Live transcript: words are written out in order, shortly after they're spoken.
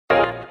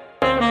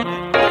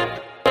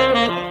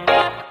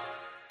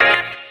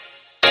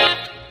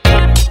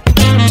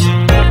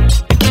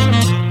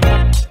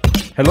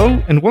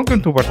Hello, and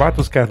welcome to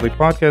Barbatos Catholic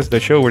Podcast, the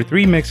show where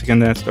three Mexican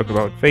dads talk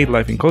about faith,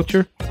 life, and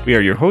culture. We are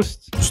your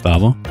hosts,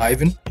 Gustavo,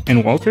 Ivan,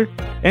 and Walter,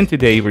 and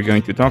today we're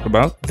going to talk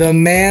about the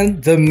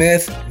man, the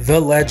myth, the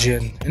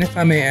legend, and if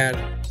I may add,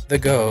 the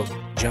GOAT,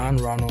 John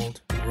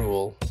Ronald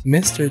Reuel,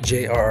 Mr.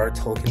 J.R.R.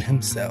 Tolkien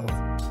himself.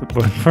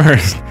 But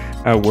first,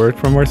 a word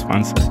from our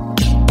sponsor.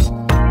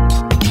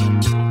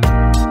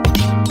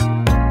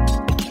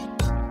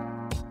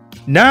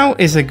 Now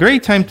is a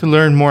great time to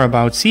learn more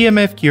about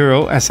CMF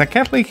Curo as a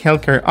Catholic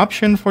healthcare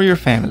option for your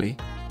family.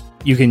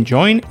 You can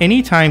join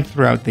anytime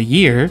throughout the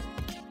year,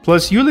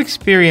 plus you'll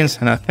experience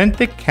an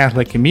authentic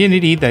Catholic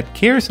community that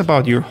cares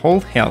about your whole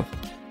health,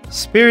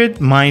 spirit,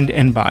 mind,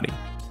 and body.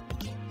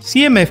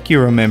 CMF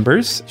Curo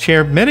members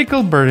share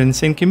medical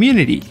burdens in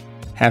community,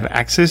 have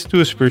access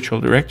to a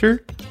spiritual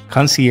director,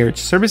 concierge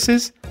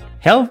services,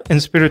 health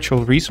and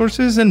spiritual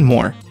resources, and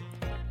more.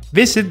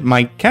 Visit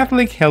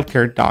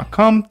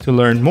mycatholichealthcare.com to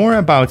learn more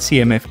about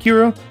CMF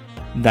Curo.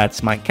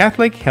 That's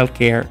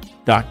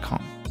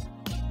mycatholichealthcare.com.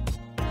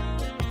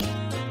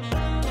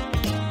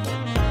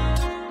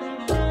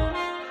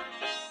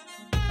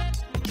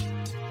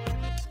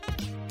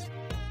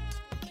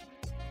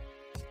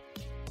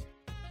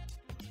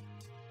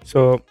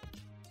 So,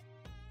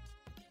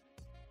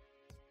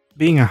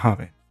 being a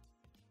hobbit.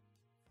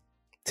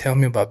 Tell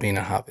me about being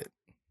a hobbit.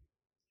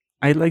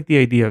 I like the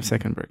idea of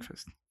second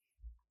breakfast.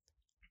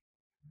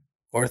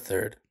 Or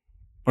third.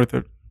 Or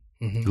third.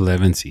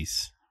 11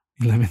 C's.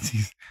 11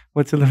 C's.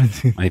 What's 11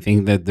 C's? I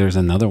think that there's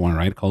another one,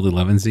 right? Called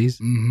 11 C's.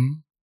 Mm-hmm.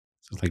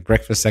 So it's like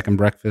breakfast, second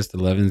breakfast,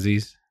 11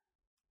 C's.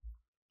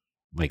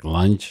 Like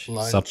lunch,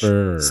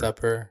 supper.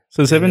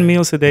 So 7 dinner.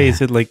 meals a day. Yeah.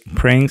 Is it like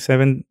praying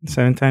seven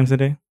times a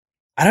day?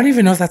 I don't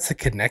even know if that's the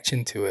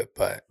connection to it,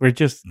 but We're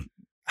just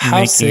how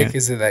making sick it.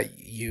 is it that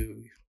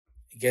you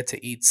get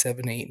to eat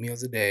 7 to 8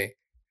 meals a day?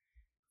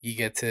 You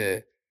get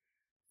to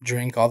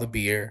drink all the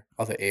beer,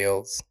 all the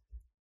ales.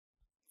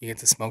 You get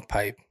to smoke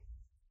pipe,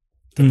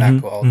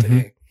 tobacco all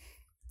day.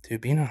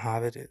 Dude, being a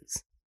hobbit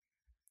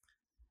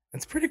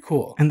it's pretty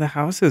cool. And the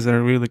houses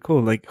are really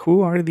cool. Like,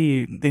 who are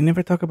they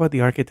never talk about the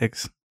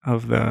architects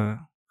of the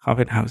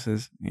Hobbit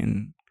houses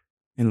in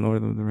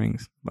Lord of the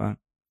Rings, but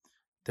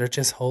They're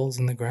just holes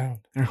in the ground.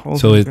 they're holes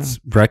So in the it's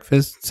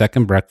breakfast,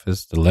 second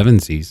breakfast, 11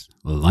 C's,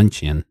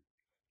 luncheon,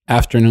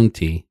 afternoon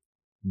tea,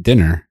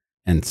 dinner,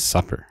 and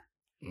supper.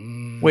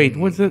 ground. Wait,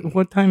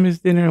 what time is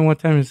dinner and what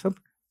time is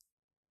supper?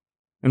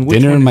 And which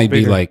Dinner one is might be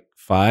bigger? like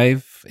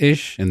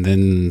 5-ish, and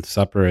then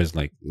supper is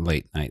like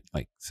late night,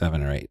 like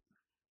 7 or 8.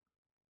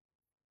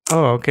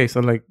 Oh, okay.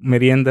 So like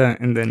merienda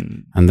and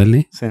then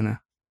Ándale,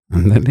 cena,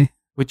 ándale.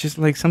 which is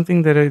like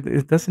something that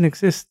it doesn't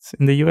exist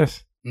in the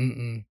U.S.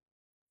 Mm-mm.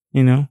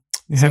 You know,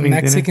 So having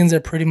dinner. Mexicans are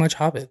pretty much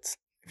hobbits.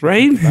 if you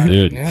Right? think about it.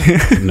 Dude.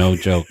 Yeah. No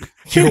joke.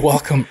 You're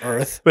welcome,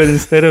 Earth. But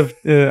instead of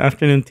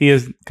afternoon tea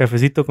is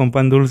cafecito con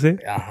pan dulce,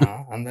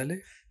 Uh-huh.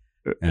 Ándale.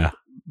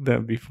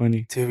 that'd be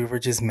funny. Dude, we were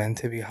just meant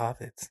to be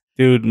hobbits.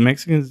 Dude,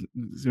 Mexicans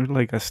are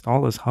like as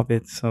tall as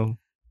hobbits, so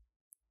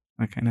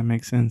that kind of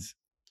makes sense.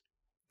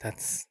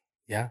 That's,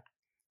 yeah.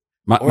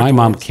 My Or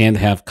mom dwarves. can't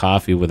have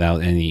coffee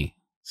without any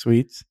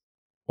Sweets.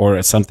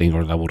 or something,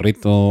 or la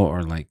burrito,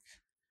 or like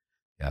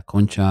a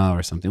concha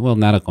or something. Well,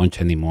 not a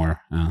concha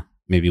anymore.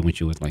 Maybe when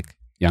she was like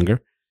younger.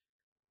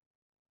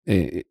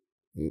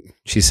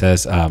 She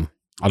says,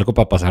 algo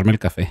para pasarme el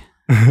café.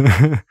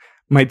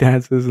 My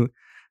dad says,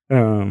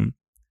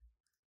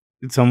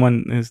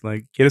 someone is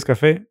like, ¿Quieres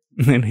café?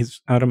 And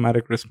his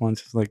automatic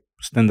response is like,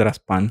 pues tendrás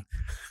pan.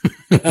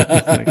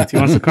 Like, he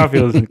wants the coffee.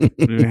 I was like,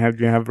 do you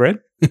have bread?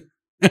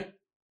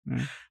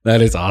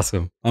 That is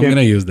awesome. I'm Yeah.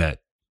 going to use that.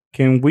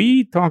 Can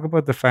we talk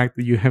about the fact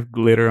that you have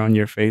glitter on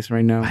your face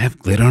right now? I have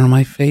glitter on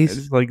my face.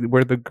 It's like,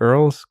 were the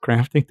girls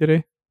crafting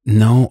today?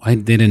 No, I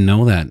didn't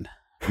know that.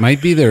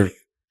 Might be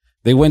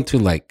they went to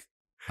like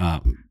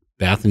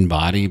Bath and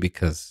Body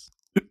because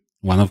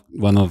one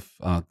of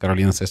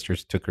Carolina's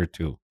sisters took her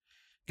to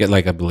get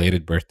like a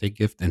belated birthday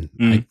gift, and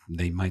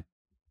they might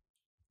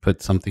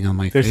put something on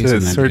my There's face. a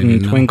and I certain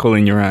didn't know. twinkle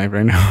in your eye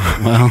right now.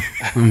 Well,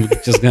 I'm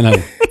just gonna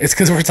It's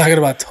because we're talking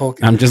about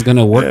Tolkien. I'm just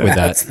gonna work with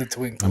That's that. the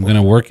twinkle. I'm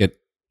gonna work it.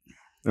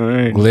 All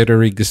right.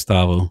 Glittery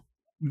Gustavo.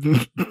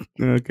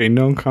 Okay,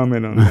 no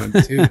comment on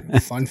that.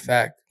 Dude, fun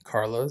fact,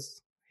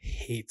 Carlos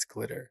hates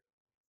glitter.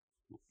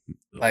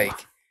 Like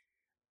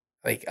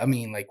I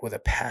mean, like with a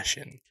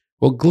passion.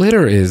 Well,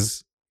 glitter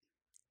is,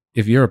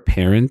 if you're a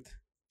parent,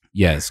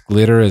 yes,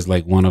 glitter is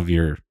like one of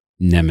your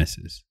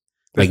nemesis,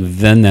 like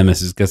the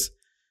nemesis. Because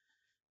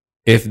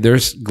if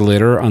there's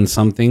glitter on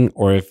something,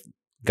 or if,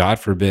 God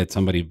forbid,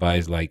 somebody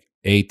buys like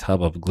a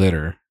tub of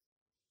glitter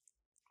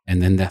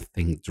and then that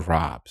thing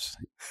drops,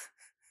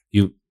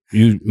 you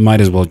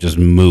might as well just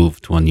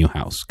move to a new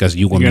house because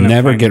you will You're gonna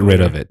never find get rid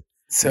glitter. of it.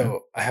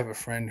 So I have a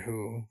friend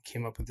who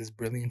came up with this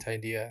brilliant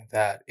idea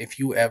that if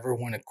you ever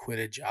want to quit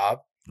a job,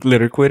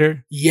 Glitter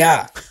quitter?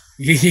 yeah,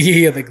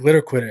 the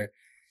glitter quitter.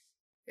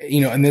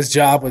 You know, and this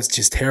job was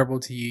just terrible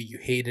to you. You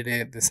hated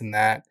it, this and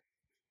that.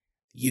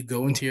 You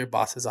go into your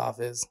boss's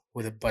office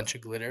with a bunch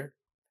of glitter,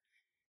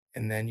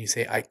 and then you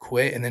say, "I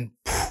quit," and then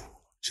poof,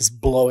 just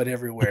blow it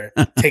everywhere.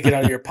 Take it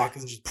out of your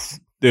pockets and just.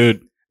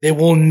 Dude, They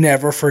will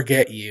never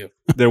forget you.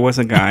 there was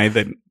a guy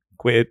that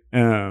quit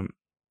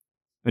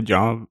a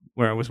job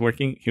where I was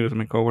working. He was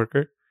my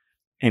coworker,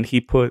 and he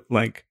put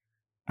like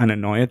an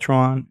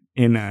Anoyatron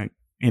in a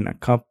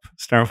cup,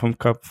 styrofoam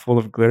cup full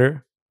of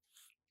glitter,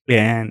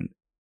 and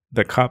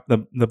the cup,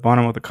 the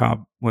bottom of the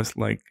cup was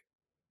like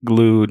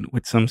glued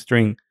with some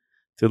string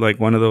to like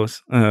one of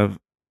those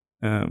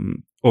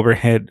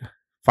overhead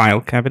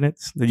file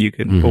cabinets that you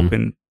can Mhm.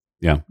 open.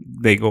 Yeah.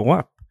 They go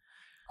up.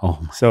 Oh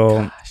my So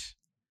gosh.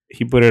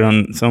 he put it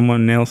on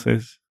someone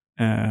else's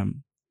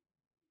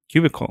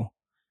cubicle,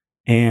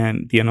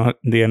 and the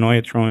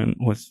Anoyatron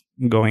was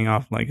going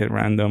off like at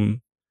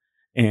random.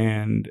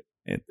 And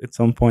at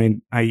some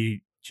point,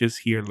 I just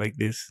hear like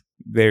this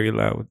very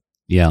loud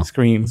Yeah.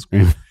 scream,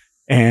 Scream.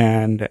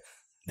 and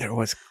there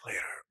was glitter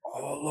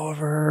all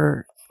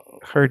over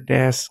her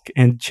desk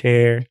and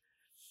chair.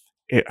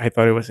 I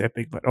thought it was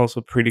epic, but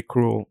also pretty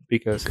cruel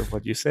because of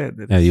what you said.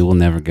 Yeah, you will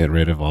never get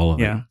rid of all of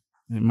it. Yeah,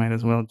 it might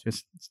as well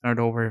just start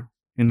over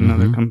in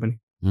another Mhm. company.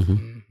 Mhm.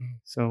 Mhm.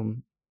 So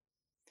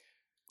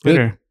Good.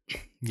 glitter.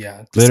 Yeah.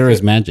 just Glitter is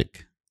good-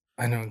 magic,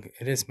 I know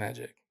it is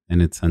magic.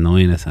 and it's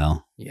annoying as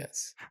hell.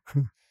 Yes.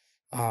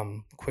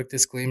 Quick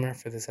disclaimer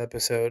for this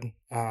episode.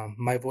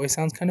 My voice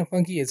sounds kind of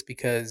funky. It's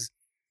because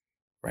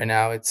right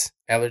now it's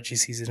allergy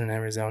season in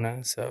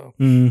Arizona, so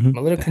Mhm. I'm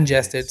a little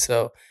congested.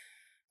 So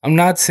I'm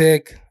not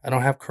sick. I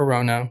don't have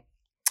corona.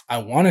 I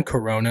want a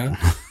corona.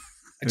 I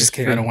That's just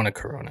kidding. I true. don't want a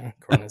corona.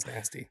 Corona's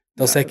nasty.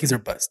 Dos Equis are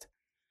bust.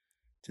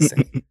 Just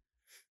saying.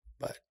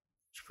 But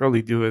Should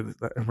probably do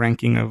a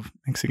ranking of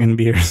Mexican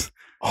beers.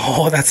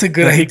 oh, that's a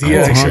good That'd be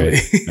idea. cool, huh?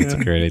 Actually, That's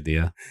a great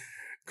idea.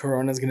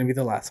 Corona's gonna be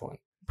the last one.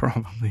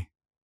 Probably.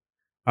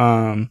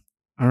 All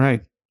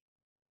right.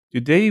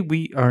 Today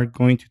we are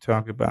going to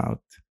talk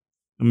about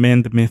the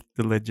man, the myth,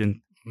 the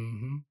legend.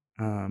 Hmm.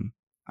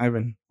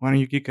 Ivan, why don't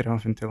you kick it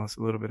off and tell us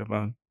a little bit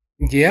about?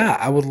 Yeah,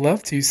 I would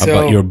love to. So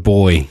About your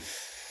boy.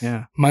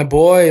 Yeah. my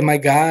boy, my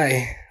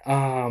guy,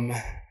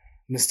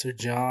 Mr.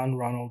 John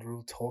Ronald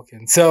Reuel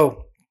Tolkien.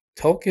 So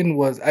Tolkien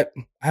was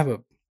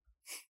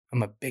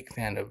I'm a big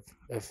fan of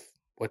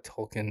what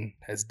Tolkien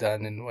has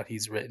done and what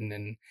he's written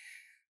and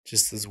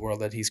just this world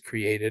that he's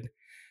created.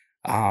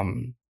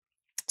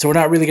 So we're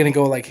not really gonna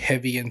go like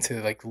heavy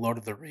into like Lord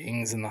of the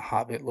Rings and the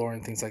Hobbit lore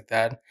and things like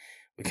that.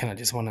 We kind of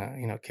just want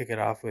to kick it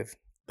off with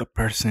The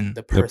person.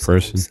 the person,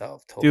 person.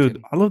 himself, Tolkien.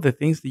 Dude, all of the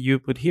things that you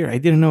put here, I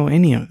didn't know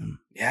any of them.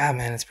 Yeah,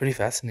 man, it's pretty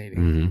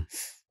fascinating.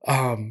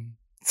 Mhm.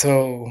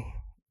 So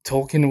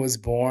Tolkien was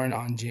born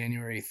on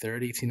January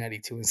 3rd,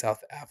 1892 in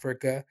South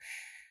Africa.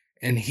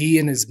 And he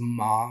and his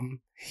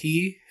mom,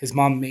 his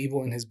mom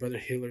Mabel and his brother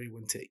Hilary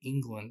went to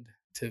England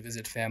to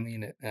visit family.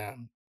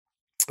 And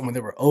when they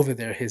were over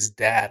there, his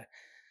dad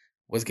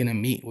was going to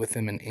meet with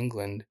him in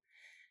England.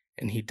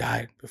 And he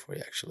died before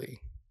he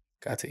actually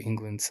got to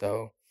England.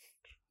 So,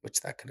 which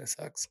that kind of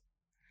sucks.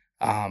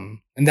 And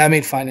that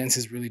made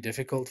finances really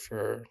difficult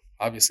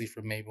obviously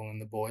for Mabel and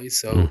the boys.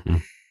 So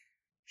Mhm.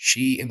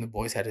 she and the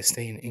boys had to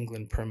stay in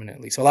England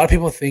permanently. So a lot of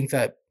people think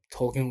that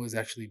Tolkien was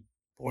actually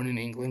born in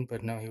England,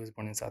 but no, he was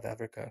born in South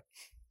Africa,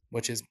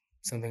 which is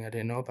something I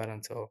didn't know about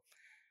until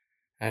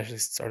I actually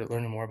started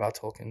learning more about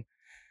Tolkien.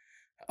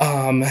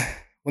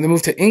 When they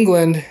moved to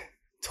England,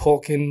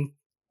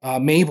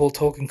 Mabel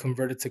Tolkien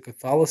converted to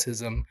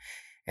Catholicism,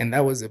 and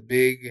that was a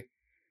big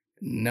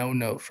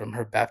no from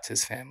her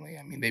Baptist family.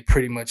 I mean, they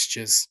pretty much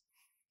just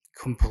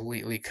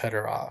completely cut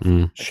her off.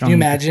 Mm. Like, can you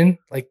imagine,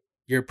 like,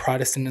 you're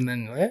Protestant and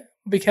then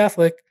be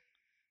Catholic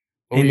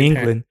What were In your parents-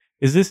 England?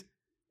 Is this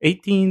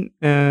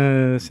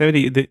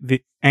 1870?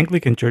 The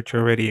Anglican Church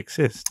already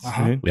exists,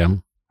 Uh-huh. right? Yeah.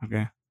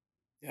 Okay.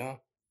 Yeah.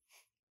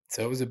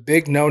 So it was a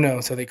big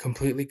no. So they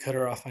completely cut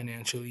her off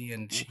financially,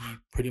 and she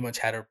pretty much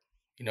had to,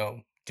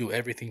 do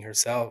everything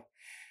herself.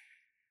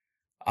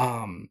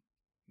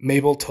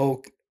 Mabel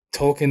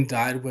Tolkien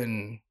died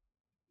when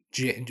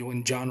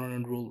John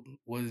Ronald Reuel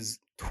was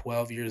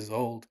 12 years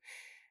old,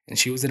 and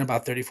she was in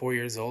about 34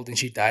 years old, and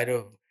she died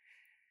of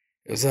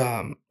it's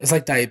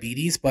like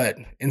diabetes, but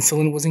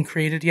insulin wasn't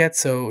created yet,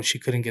 so she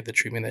couldn't get the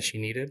treatment that she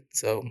needed.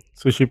 So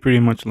So she pretty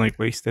much like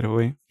wasted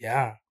away.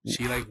 yeah,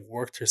 she like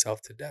worked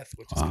herself to death,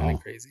 which is kind Wow.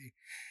 of crazy.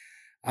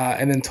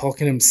 And then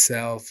Tolkien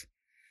himself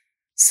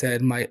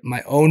said,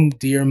 "My own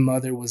dear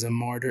mother was a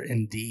martyr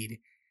indeed,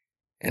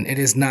 and it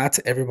is not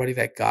to everybody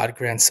that God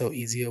grants so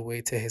easy a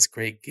way to His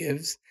great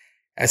gifts,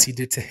 as He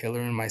did to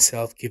Hilary and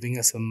myself, giving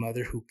us a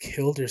mother who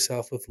killed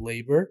herself with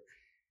labor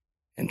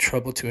and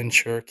trouble to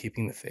ensure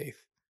keeping the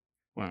faith."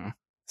 Wow.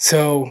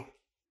 So,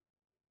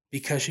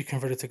 because she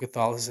converted to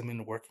Catholicism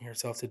and working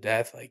herself to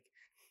death, like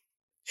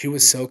she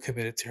was so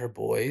committed to her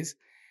boys,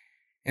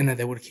 and that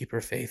they would keep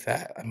her faith.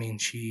 That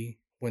she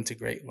went to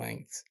great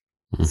lengths.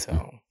 Mhm.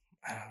 So,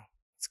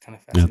 it's kind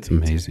of fascinating. That's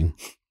amazing.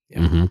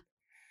 Yeah.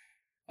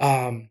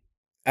 Mhm.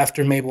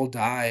 After Mabel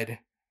died,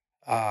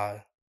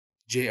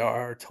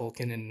 J.R.R.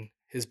 Tolkien and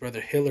his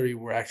brother Hilary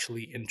were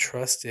actually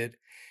entrusted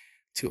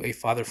to a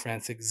Father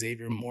Francis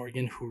Xavier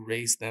Morgan, who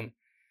raised them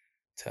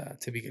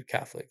to be good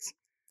Catholics.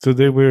 So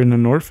they were in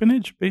an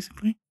orphanage,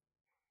 basically.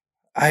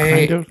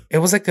 Kind of. It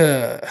was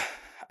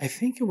I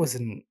think it was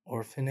an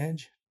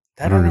orphanage.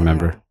 I don't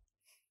remember. know.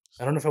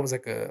 I don't know if it was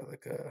like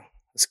a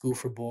school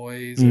for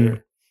boys Mm.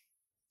 or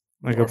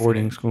Like a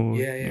boarding orphanage. school,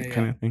 Yeah,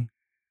 kind of thing.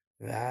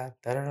 that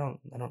I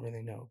don't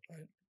really know, but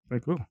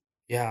Like, cool.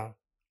 yeah.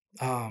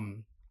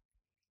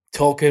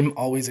 Tolkien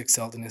always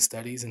excelled in his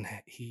studies, and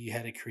he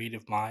had a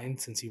creative mind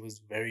since he was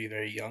very,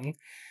 very young.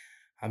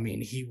 I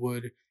mean, he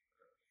would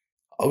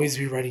always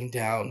be writing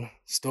down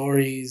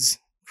stories,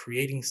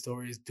 creating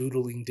stories,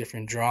 doodling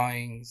different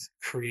drawings,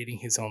 creating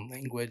his own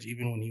language,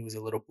 even when he was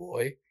a little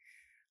boy.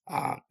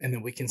 And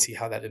then we can see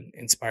how that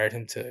inspired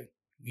him to,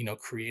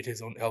 create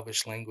his own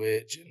Elvish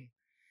language and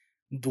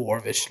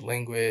Dwarvish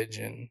language,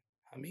 and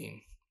I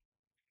mean,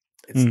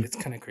 it's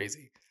kind of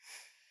crazy.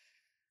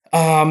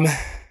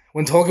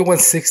 When Tolkien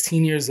was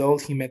 16 years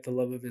old, he met the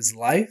love of his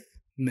life,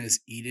 Miss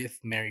Edith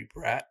Mary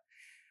Bratt.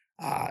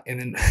 And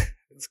then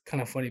it's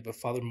kind of funny, but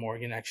Father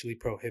Morgan actually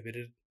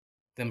prohibited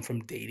them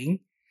from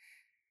dating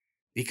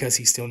because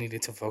he still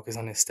needed to focus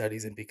on his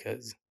studies and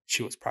because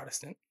she was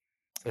Protestant.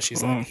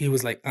 So he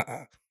was like,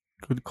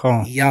 Good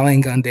call. y'all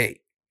ain't gonna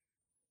date,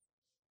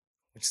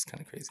 which is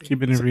kind of crazy.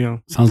 Keeping it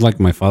real. Sounds like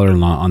my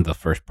father-in-law on the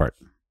first part.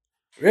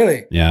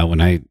 Really? Yeah,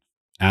 when I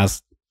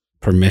asked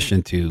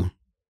permission to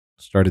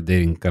started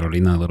dating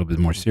Carolina a little bit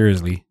more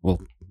seriously, well,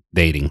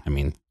 dating, I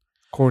mean,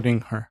 Courting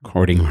her.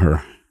 courting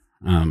her,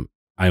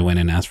 I went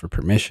and asked for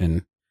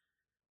permission,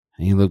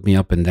 and he looked me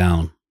up and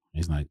down.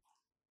 He's like,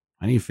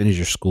 "I need to finish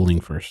your schooling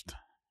first."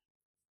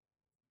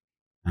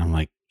 I'm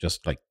like,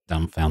 just like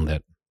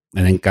dumbfounded.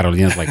 And then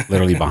Carolina's like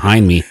literally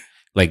behind me,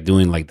 like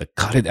doing like the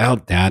 "cut it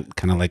out, Dad,"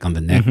 kind of like on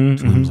the neck. Mhm,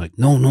 So I was like,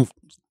 "No."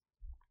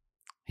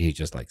 He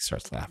just like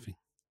starts laughing.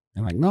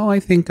 I'm like, "No, I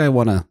think I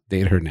want to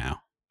date her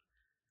now."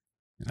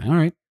 I'm like, all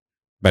right,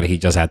 but he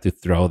just had to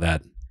throw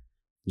that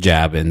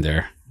jab in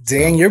there.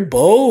 Dang, you're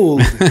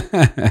bold.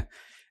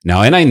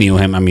 No, and I knew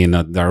him. I mean,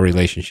 our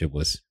relationship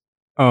was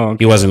Oh,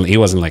 okay.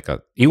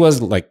 he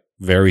was like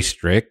very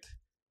strict,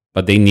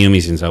 but they knew me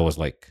since I was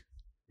like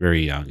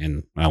very young,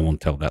 and I won't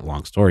tell that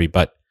long story,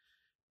 but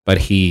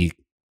he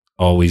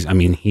always, I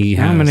mean, he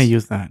has I'm going to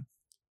use that.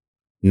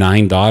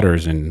 9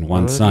 daughters and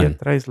 1 son. Todavía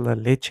traes la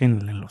leche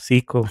en el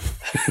hocico.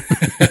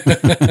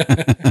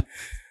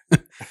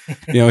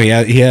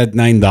 He had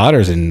 9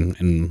 daughters and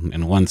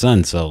 1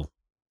 son, so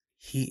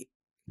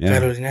yeah.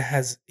 Carolina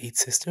has 8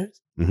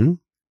 sisters? Mm-hmm.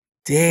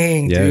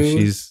 Dang, Yeah, dude.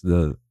 she's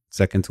the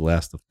second to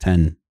last of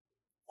 10.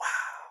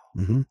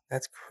 Wow. Mm-hmm.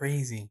 That's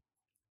crazy.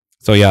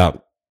 So yeah,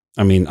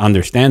 I mean,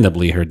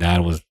 understandably, her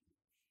dad was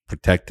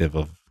protective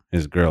of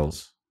his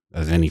girls,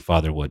 as any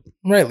father would.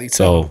 Rightly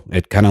So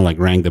it kind of like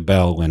rang the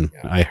bell when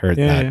I heard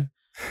that.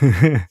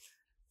 Yeah.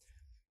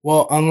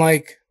 Well,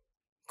 unlike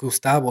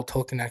Gustavo,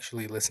 Tolkien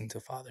actually listened to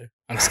Father.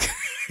 I'm just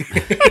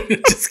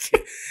kidding. Just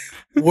kidding.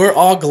 We're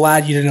all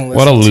glad you didn't listen.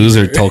 What a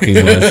loser to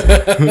Tolkien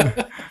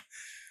was.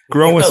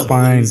 Grow a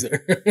spine.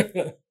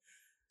 Loser.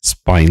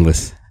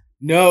 Spineless.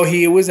 No,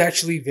 he was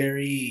actually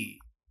very,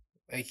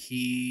 like,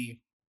 he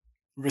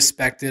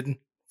respected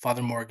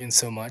Father Morgan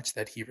so much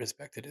that he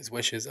respected his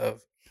wishes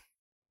of,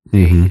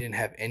 he Mhm. didn't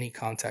have any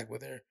contact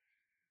with her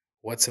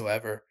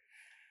whatsoever.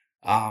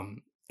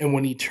 And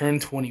when he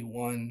turned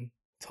 21,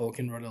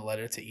 Tolkien wrote a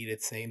letter to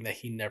Edith saying that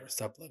he never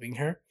stopped loving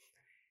her.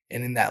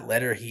 And in that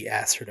letter, he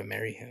asked her to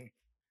marry him.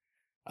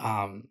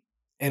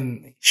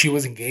 And she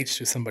was engaged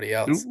to somebody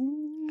else.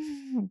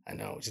 Ooh. I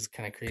know, which is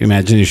kind of crazy. Can you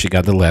imagine if she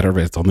got the letter,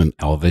 but it's all in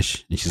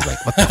Elvish, and she's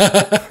like, "What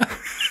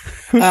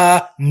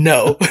the?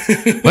 No.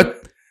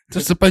 What?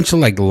 There's a bunch of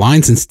like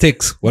lines and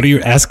sticks. What are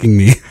you asking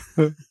me?"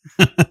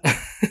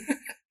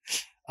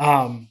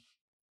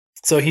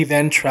 So he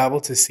then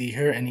traveled to see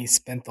her, and he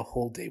spent the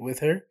whole day with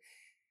her.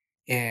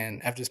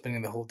 And after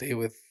spending the whole day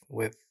with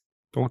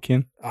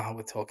Tolkien.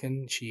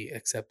 Tolkien, she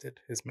accepted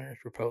his marriage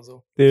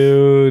proposal.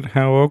 Dude,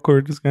 how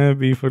awkward it's going to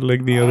be for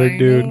like the other I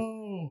dude.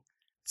 know.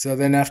 So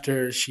then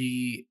after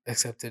she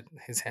accepted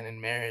his hand in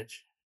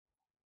marriage,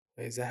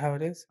 wait, is that how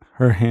it is?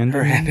 Her hand.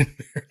 Her hand in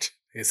marriage,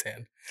 his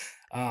hand.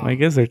 I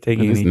guess they're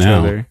taking It is each now.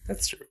 other.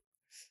 That's true.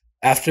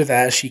 After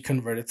that, she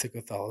converted to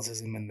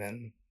Catholicism, and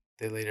then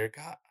they later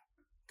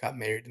got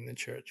married in the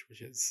church,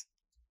 which is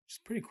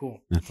pretty cool.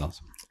 That's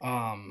awesome.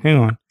 Hang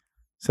on.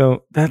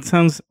 So that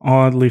sounds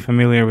oddly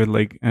familiar with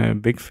like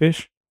Big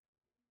Fish.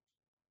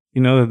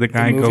 You know that the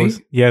guy movie?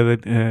 goes, yeah,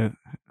 that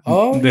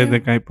Yeah. the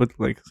guy put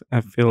like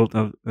a field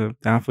of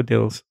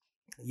daffodils,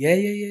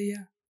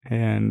 Yeah.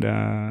 and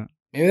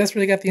Maybe that's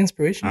where they got the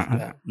inspiration for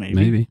that.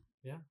 maybe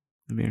Yeah.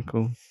 that'd be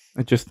cool.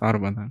 I just thought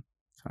about that.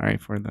 Sorry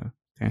for the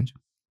tangent.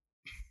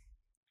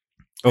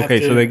 Okay,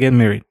 so After- they get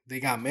married. They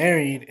got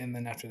married, and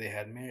then after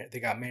they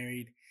got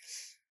married,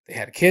 they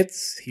had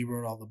kids. He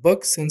wrote all the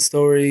books and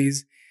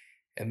stories,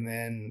 and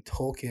then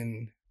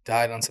Tolkien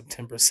died on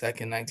September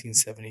 2nd,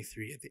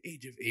 1973, at the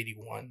age of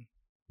 81,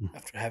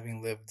 after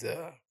having lived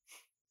a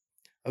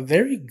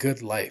very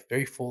good life,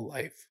 very full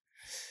life.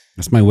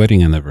 That's my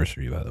wedding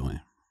anniversary, by the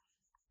way.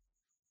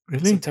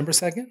 Really? September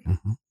 2nd?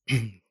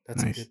 Mhm.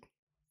 That's Nice. a good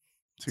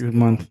It's a good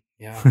month.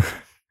 Yeah,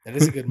 that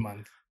is a good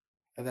month.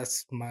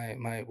 That's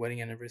my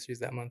wedding anniversary is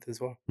that month as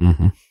well.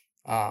 Hmm.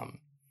 Um,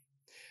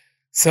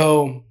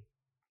 so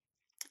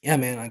yeah,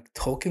 man, like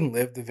Tolkien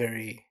lived a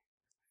very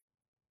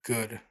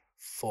good,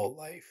 full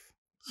life.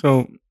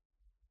 So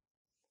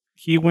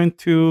he went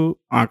to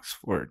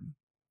Oxford,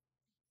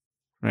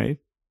 right?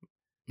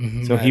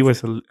 So he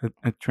was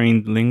a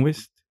trained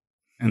linguist,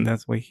 and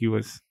that's why he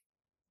was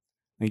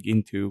like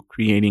into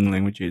creating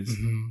languages.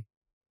 Mhm.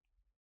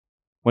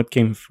 What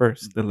came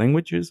first, the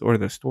languages or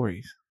the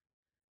stories?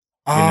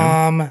 You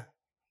know?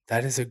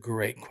 That is a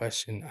great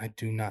question. I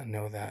do not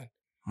know that.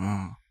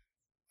 Oh.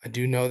 I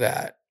do know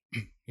that,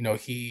 I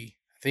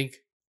think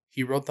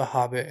he wrote The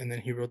Hobbit and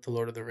then he wrote The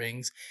Lord of the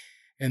Rings.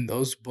 And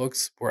those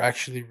books were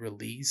actually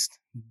released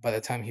by the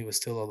time he was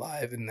still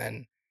alive. And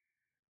then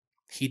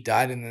he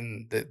died and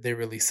then they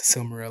released The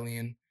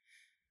Silmarillion.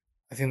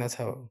 I think that's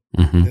how,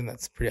 I think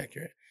that's pretty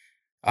accurate.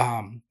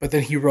 But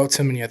then he wrote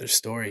so many other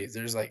stories.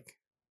 There's like,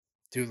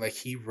 dude, like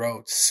he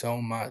wrote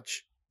so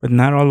much. But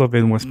not all of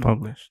it was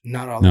published.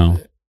 Not all of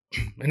it.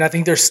 And I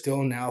think they're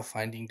still now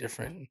finding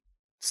different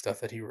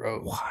stuff that he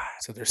wrote. What?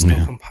 So they're still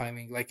Yeah.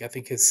 compiling. Like I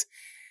think his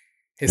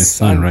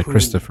son, right, who-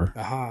 Christopher.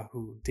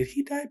 Who did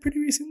he die pretty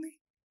recently?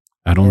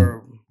 I don't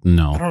Or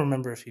know. I don't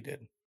remember if he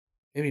did.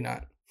 Maybe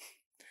not.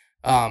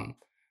 But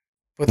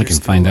We they're can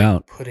still, find like,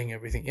 out. putting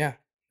everything. Yeah,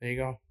 there you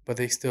go. But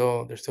they're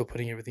still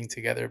putting everything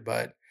together.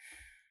 But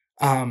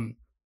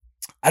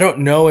I don't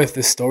know if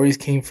the stories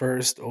came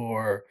first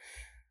or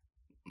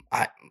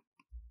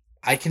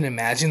I can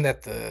imagine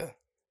that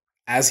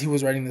as he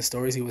was writing the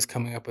stories, he was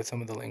coming up with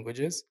some of the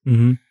languages.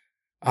 Mm-hmm.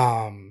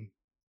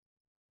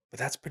 But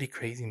that's pretty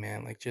crazy,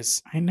 man. Like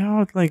just I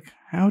know, like,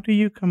 how do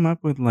you come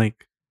up with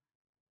like,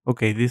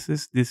 okay, this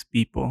is this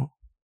people,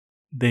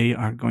 they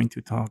are going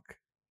to talk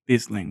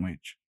this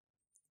language,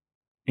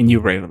 and you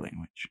write a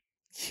language.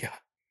 yeah.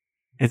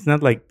 It's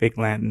not like Big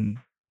Latin,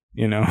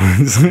 you know.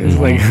 it's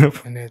like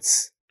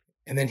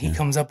And then he Yeah.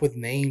 comes up with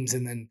names,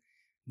 and then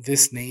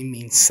this name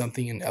means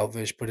something in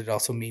Elvish, but it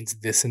also means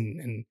this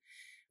in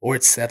or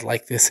it's said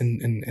like this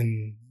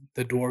in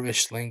the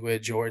Dwarvish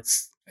language, or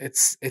it's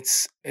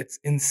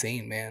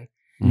insane, man.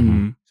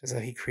 Mhm. Just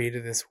that he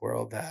created this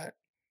world that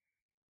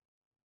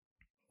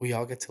we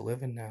all get to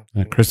live in now.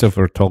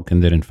 Christopher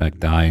Tolkien did in fact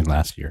die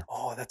last year.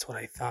 Oh, that's what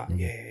I thought. Mhm.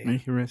 Yeah. May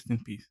he rest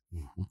in peace.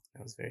 Mhm.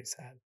 That was very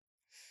sad.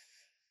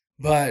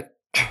 But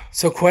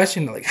so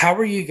question, like, how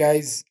were you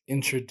guys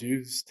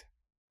introduced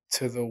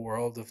to the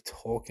world of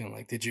Tolkien?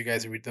 Like, did you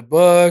guys read the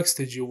books?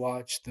 Did you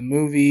watch the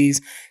movies?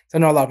 I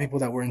know a lot of people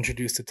that were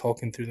introduced to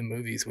Tolkien through the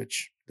movies,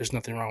 which there's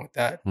nothing wrong with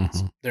that.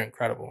 Mhm. They're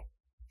incredible.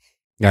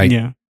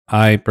 Yeah.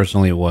 I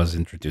personally was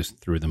introduced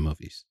through the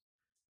movies.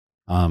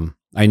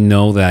 I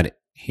know that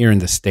here in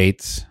the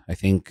States, I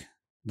think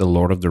The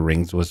Lord of the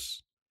Rings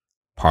was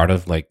part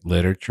of like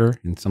literature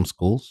in some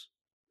schools.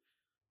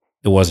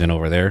 It wasn't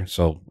over there.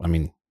 So, I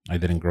mean, I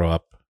didn't grow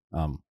up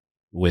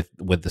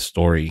with the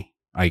story.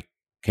 I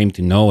came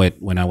to know it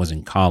when I was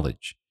in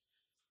college.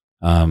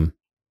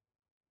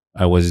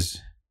 I was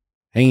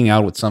hanging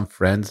out with some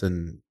friends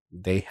and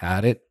they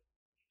had it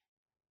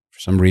for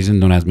some reason.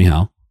 Don't ask me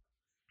how.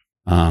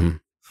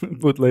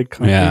 But like,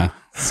 Yeah.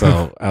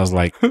 So I was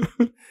like,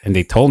 and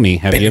they told me,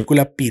 have you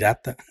Película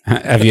pirata.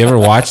 ever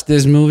watched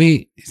this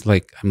movie? It's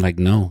like, I'm like,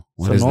 no.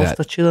 What is that?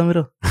 Está chido,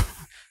 mira.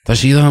 Está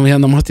chido, mira,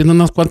 nomás tiene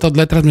unas cuantas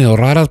letras medio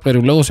raras,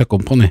 pero luego se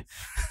compone.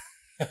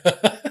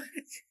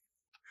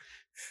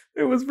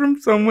 It was from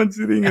someone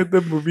sitting at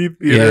the movie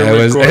theater. Yeah, it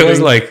was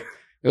recording.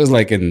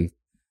 like in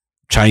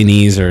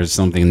Chinese or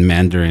something,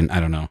 Mandarin. I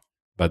don't know,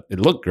 but it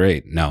looked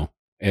great. No,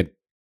 it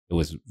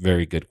was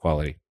very good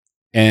quality,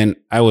 and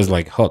I was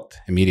like hooked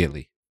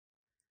immediately.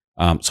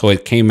 So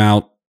it came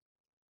out.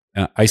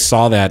 I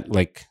saw that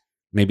like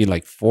maybe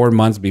like 4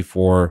 months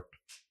before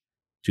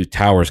Two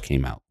Towers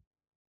came out,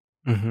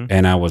 Mhm.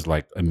 and I was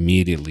like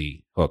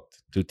immediately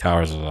hooked. Two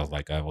Towers I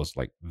was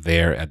like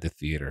there at the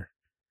theater,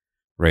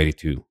 ready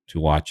to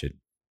watch it,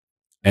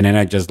 and then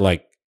I just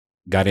like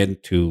got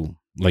into,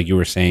 like you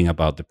were saying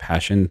about the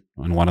passion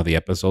on one of the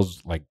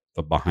episodes, like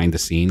the behind the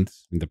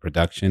scenes and the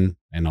production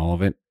and all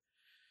of it.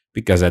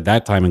 Because at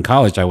that time in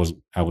college, I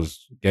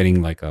was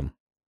getting like a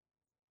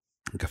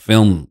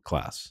film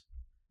class,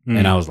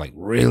 and I was like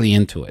really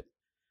into it.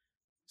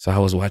 So I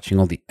was watching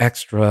all the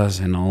extras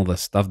and all the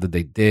stuff that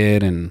they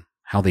did and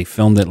how they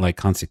filmed it, like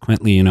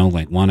consequently, you know,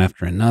 like one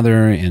after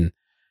another. And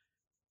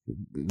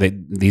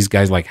these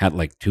guys like had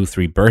like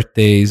 2-3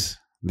 birthdays,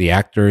 the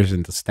actors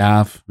and the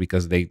staff,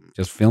 because they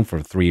just filmed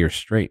for 3 years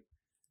straight.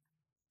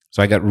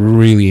 So I got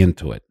really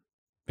into it,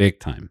 big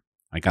time.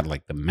 I got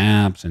like the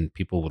maps, and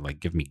people would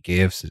like give me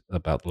gifts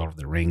about Lord of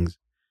the Rings.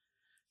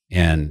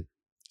 And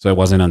so it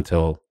wasn't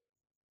until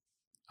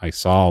I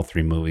saw all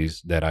 3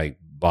 movies that I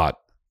bought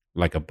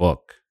like a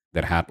book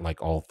that had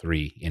like all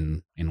 3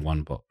 in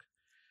one book.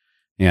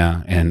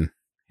 Yeah, and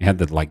it had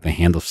the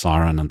hand of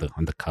Sauron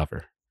on the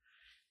cover.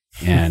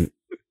 And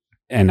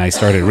I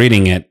started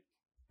reading it.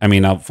 I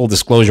mean, full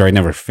disclosure, I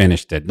never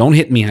finished it. Don't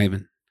hit me,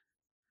 Ivan.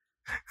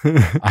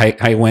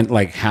 I went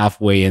like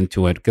halfway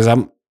into it because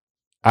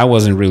I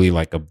wasn't really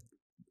like a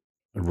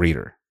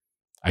reader.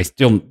 I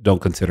still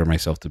don't consider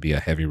myself to be a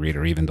heavy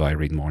reader, even though I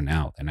read more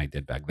now than I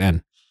did back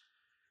then.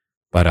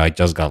 But I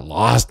just got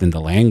lost in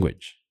the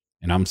language,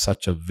 and I'm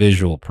such a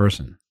visual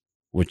person,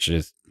 which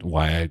is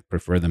why I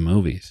prefer the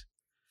movies.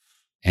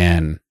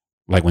 And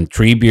like when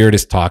Treebeard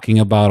is talking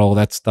about all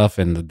that stuff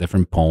and the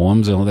different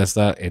poems and all that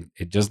stuff,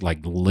 it just like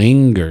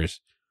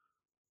lingers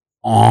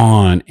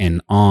on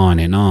and on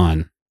and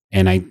on.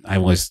 And I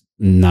was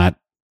not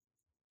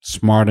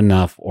smart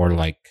enough or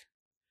like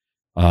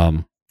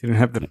Didn't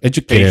have the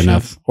educated patience.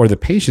 enough or the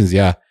patience,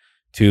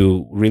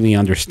 to really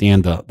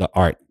understand the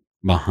art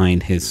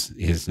behind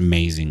his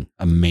amazing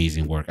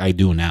work. I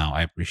do now.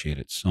 I appreciate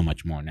it so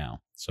much more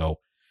now. So,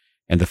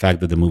 and the fact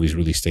that the movies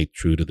really stayed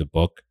true to the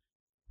book,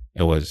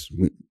 it was,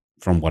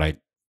 from what I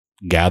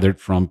gathered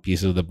from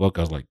pieces of the book,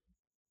 I was like,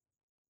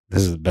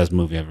 this is the best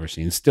movie I've ever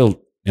seen. It's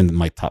still in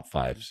my top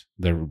fives.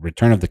 The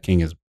Return of the King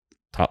is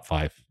top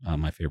five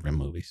my favorite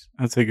movies.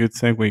 That's a good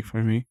segue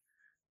for me.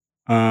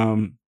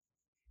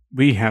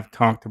 We have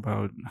talked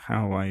about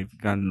how I've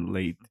gotten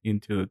late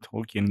into the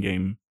Tolkien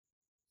game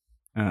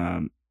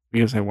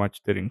because I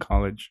watched it in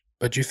college.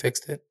 But you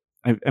fixed it.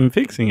 I'm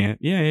fixing it.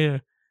 Yeah.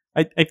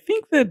 I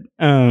think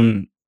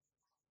that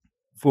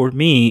for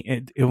me,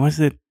 it was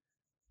that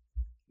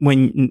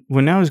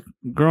when I was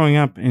growing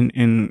up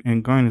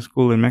and going to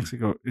school in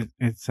Mexico,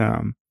 it's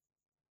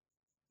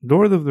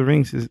Lord of the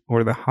Rings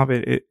or The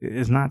Hobbit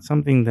is not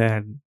something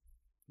that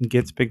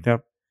gets picked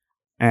up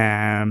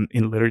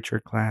in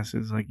literature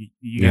classes. Like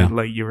you get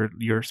like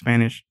your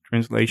Spanish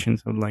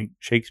translations of like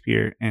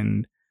Shakespeare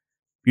and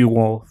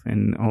Beowulf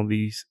and all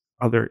these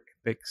other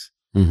epics.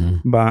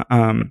 Mm-hmm. But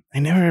I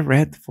never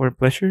read for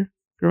pleasure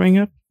growing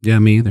up. Yeah,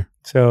 me either.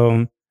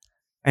 So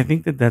I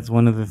think that's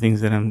one of the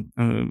things that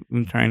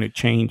I'm trying to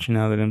change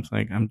now that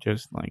I'm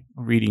just like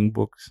reading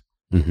books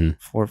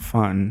for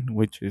fun,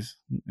 which is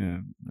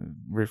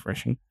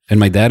refreshing. And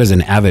my dad is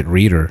an avid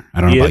reader.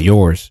 I don't know about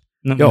yours.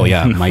 No,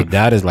 yeah, my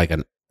dad is like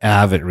an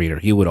avid reader.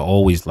 He would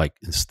always like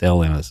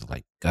instill in us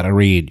like, gotta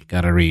read, you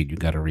gotta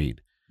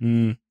read.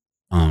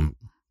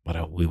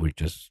 But we were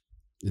just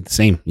the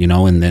same,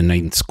 And then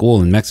in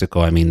school in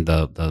Mexico, I mean,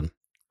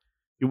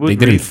 they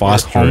didn't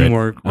foster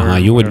homework.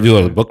 You would do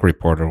a book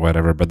report or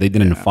whatever, but they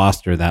didn't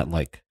foster that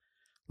like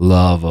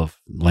love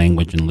of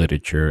language and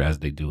literature as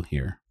they do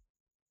here.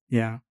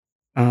 Yeah.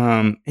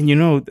 And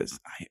this,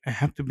 I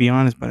have to be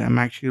honest, but I'm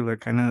actually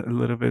like kind of a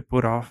little bit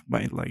put off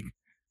by like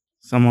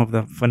some of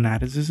the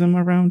fanaticism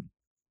around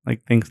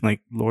like things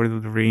like Lord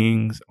of the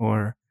Rings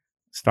or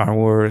Star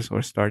Wars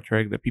or Star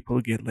Trek that people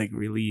get like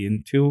really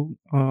into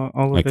all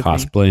of like the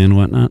cosplay and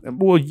whatnot.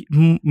 Well,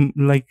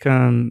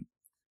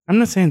 I'm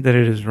not saying that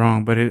it is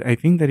wrong, but I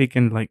think that it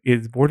can like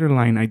it's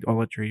borderline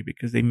idolatry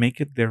because they make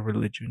it their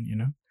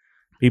religion.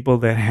 People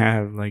that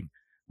have like,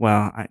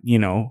 well,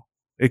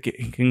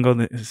 it can go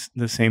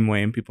the same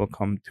way, and people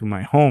come to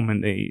my home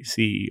and they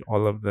see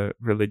all of the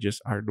religious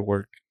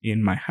artwork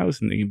in my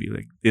house, and they can be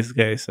like, "This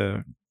guy's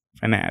a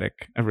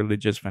fanatic, a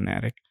religious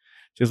fanatic."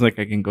 Just like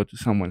I can go to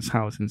someone's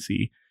house and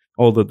see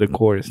all the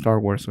decor is Star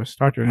Wars or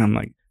Star Trek, I'm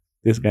like,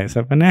 "This guy's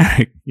a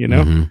fanatic,"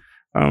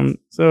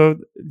 So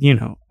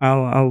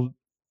I'll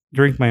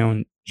drink my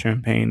own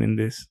champagne in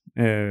this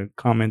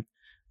comment,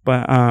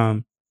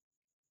 but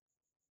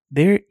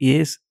there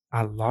is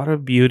a lot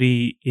of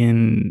beauty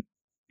in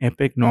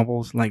epic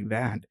novels like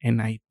that,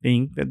 and I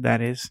think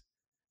that is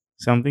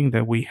something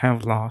that we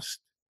have lost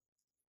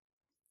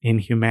in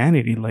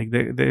humanity. Like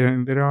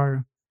there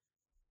are,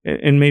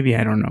 and maybe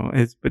I don't know.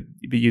 But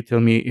you tell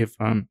me if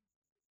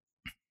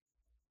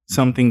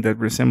something that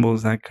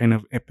resembles that kind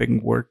of epic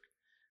work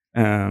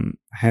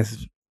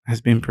has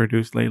been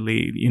produced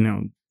lately.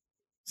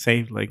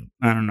 Save like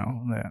I don't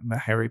know the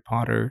Harry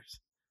Potters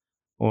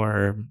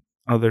or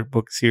other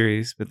book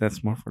series, but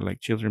that's more for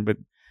like children. But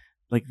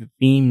like the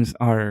themes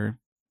are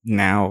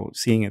now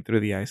seeing it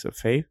through the eyes of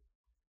faith,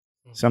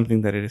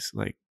 something that is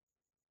like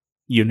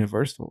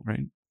universal,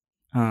 right?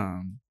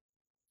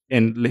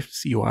 And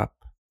lifts you up.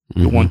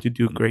 You want to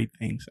do great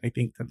things. I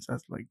think that's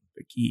like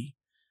the key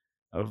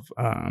of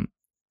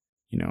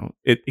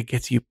it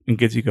gets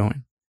you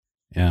going.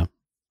 Yeah.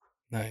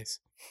 Nice.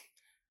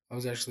 I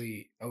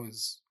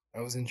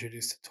was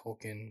introduced to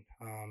Tolkien.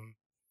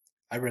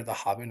 I read The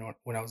Hobbit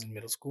when I was in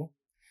middle school,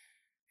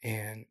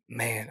 and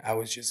man, I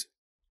was just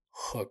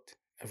hooked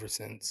ever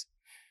since.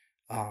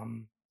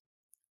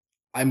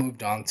 I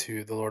moved on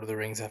to The Lord of the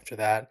Rings after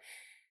that,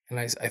 and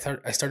I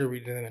started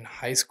reading them in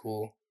high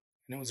school,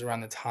 and it was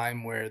around the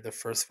time where the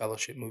first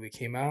Fellowship movie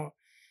came out,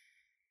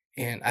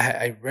 and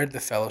I read the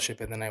Fellowship,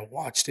 and then I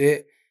watched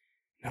it,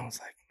 and I was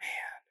like,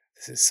 man,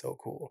 this is so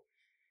cool.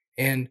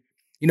 And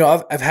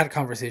I've had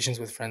conversations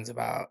with friends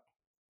about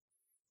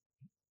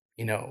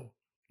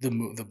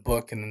the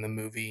book and then the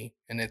movie,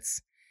 and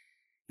it's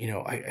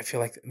I feel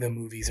like the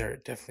movies are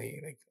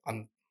definitely like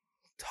on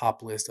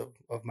top list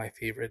of my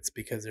favorites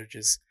because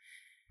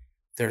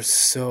they're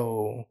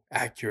so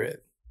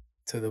accurate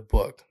to the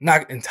book.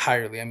 Not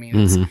entirely. I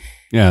mean,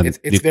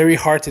 it's very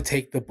hard to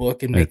take the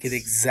book and make it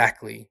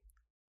exactly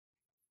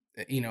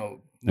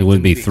It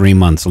would be 3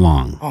 months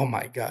long. Oh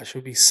my gosh, it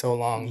would be so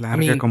long. I Larga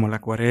mean, como la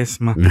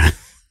cuaresma.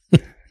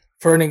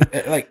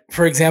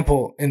 for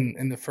example,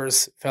 in the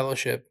first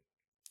Fellowship,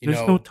 There's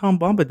no Tom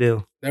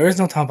Bombadil. there is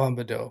no Tom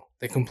Bombadil.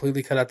 They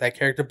completely cut out that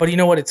character. But you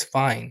know what? It's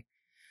fine.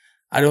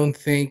 I don't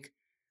think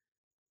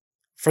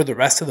for the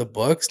rest of the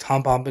books,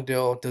 Tom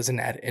Bombadil doesn't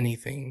add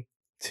anything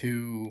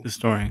to The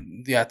story.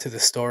 to the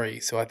story.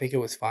 So I think it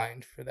was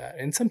fine for that.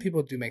 And some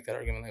people do make that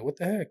argument, like, what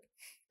the heck?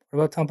 What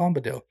about Tom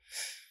Bombadil?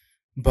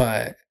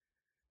 But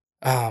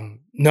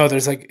no,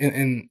 there's like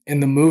in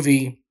the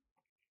movie,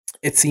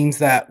 it seems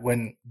that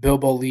when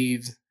Bilbo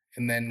leaves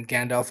and then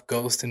Gandalf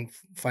goes and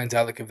finds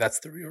out like if that's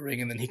the real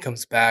ring, and then he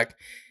comes back,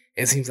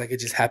 it seems like it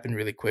just happened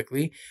really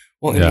quickly.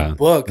 Well, in the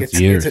book, it's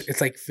it's years.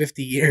 it's like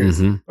 50 years.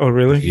 Mhm. Oh,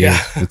 really?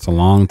 Yeah. It's a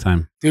long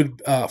time. Dude,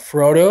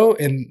 Frodo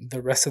and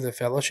the rest of the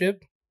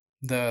Fellowship,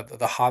 the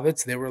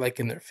hobbits, they were like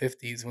in their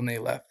 50s when they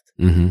left.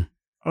 Hmm.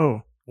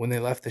 Oh, When they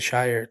left the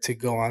Shire to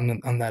go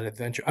on that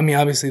adventure. I mean,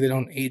 obviously they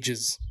don't age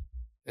as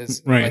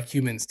Right. like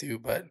humans do,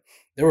 but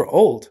they were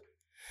old.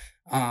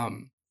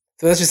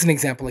 So that's just an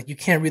example. Like, you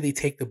can't really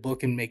take the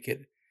book and make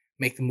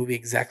the movie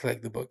exactly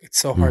like the book. It's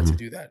so hard to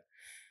do that.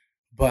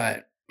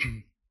 But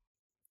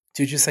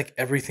dude, just like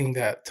everything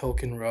that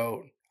Tolkien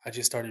wrote, I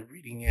just started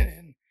reading it,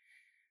 and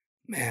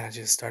man, I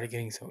just started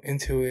getting so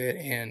into it.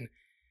 And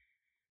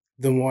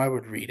the more I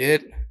would read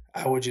it,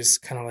 I would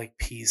just kind of like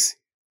piece,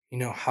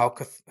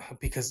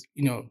 because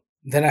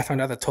then I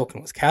found out that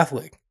Tolkien was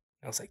Catholic.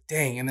 I was like,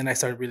 dang. And then I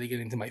started really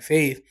getting into my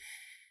faith,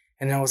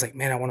 and I was like,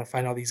 man, I want to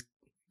find all these,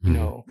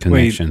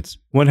 Connections.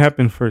 what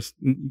happened first?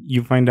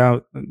 You find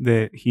out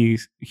that he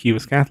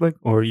was Catholic,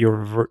 or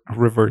your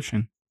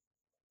reversion,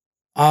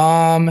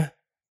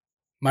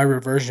 my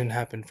reversion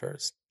happened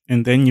first,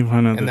 and then you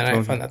found out. and that then I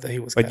Tolkien- found out that he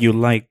was. But you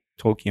liked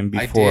Tolkien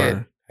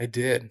before, I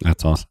did.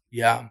 That's awesome.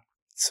 Yeah.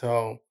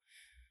 So.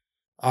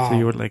 so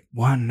you were like,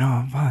 one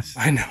of us.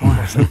 I know.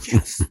 I was like,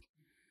 yes.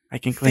 I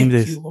can claim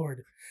Thank this. you,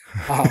 Lord.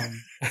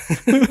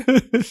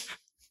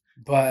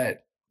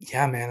 But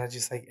yeah, man, I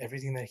just like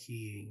everything that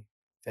he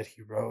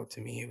wrote.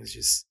 To me, it was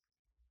just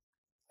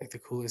like the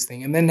coolest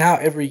thing. And then now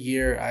every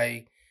year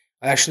I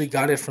actually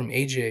got it from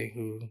AJ,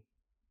 who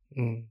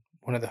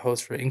one of the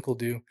hosts for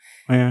Inkledo.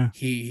 Oh, yeah.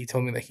 He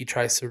told me that he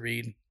tries to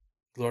read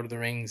Lord of the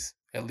Rings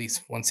at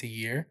least once a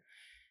year,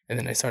 and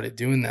then I started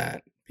doing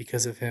that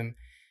because of him.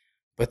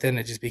 But then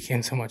it just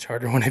became so much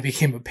harder when I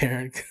became a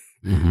parent.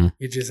 Hmm.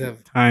 You just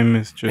have Time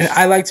is just. And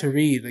I like to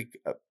read. Like,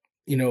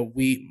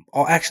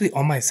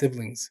 all my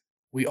siblings,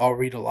 we all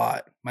read a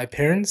lot. My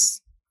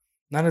parents,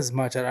 not as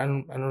much. I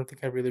don't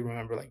think I really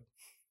remember like,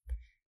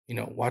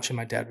 watching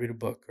my dad read a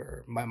book,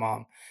 or my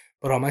mom.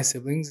 But all my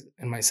siblings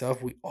and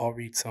myself, we all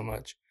read so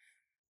much.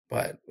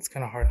 But it's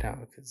kind of hard now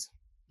because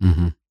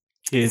Hmm.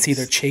 it's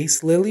either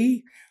chase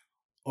Lily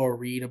or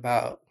read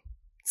about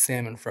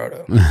Sam and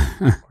Frodo.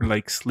 or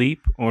like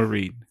sleep or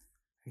read.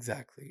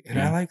 Exactly. And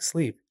Yeah. I like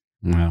sleep,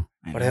 Well,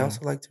 but I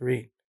also like to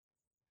read.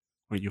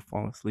 Or you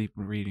fall asleep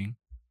reading,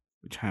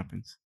 which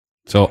happens.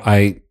 so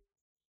I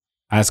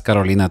asked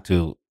Carolina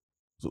to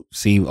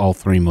see all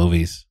 3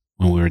 movies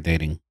when we were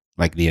dating,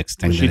 like the But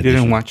extended. she didn't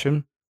edition. watch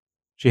him.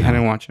 She No,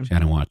 hadn't watched him. She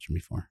hadn't watched them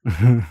before.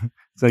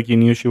 It's like you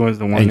knew she was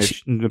the one. And That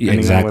she- depending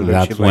exactly. on whether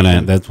That's she when liked I.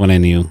 him. That's when I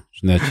knew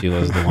that she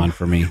was the one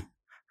for me.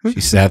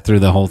 She sat through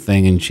the whole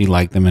thing and she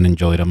liked them and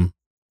enjoyed them.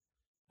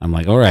 I'm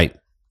like, all right,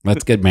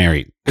 let's get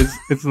married.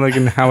 It's like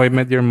in How I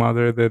Met Your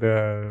Mother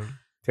that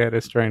Ted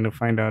is trying to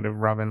find out if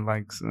Robin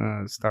likes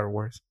Star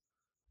Wars.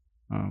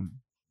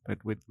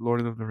 But with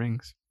Lord of the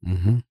Rings.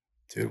 Hmm.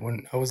 Dude,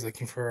 when I was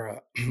looking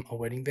for a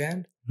wedding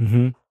band,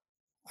 Mm-hmm.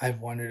 I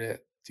wanted to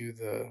do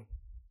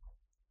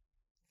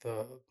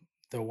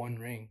the One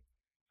Ring,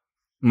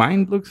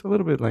 Mine looks a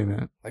little bit like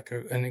that. like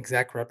an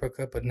exact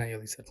replica, but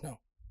Nayeli said no.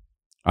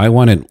 I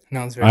wanted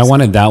No, it's very I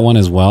wanted that one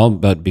as well,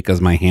 but because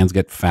my hands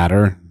get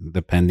fatter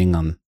depending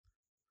on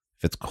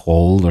if it's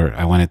cold, or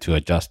I wanted to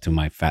adjust to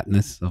my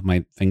fatness of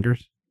my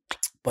fingers.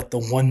 But the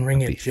One Ring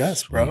That'd be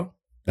adjusts, sweet. bro.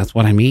 That's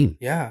what I mean.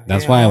 Yeah.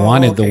 That's yeah. why I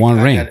wanted the One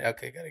got it, Ring. got it.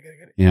 Okay, got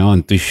it.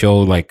 And to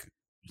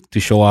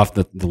show off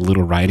the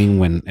little writing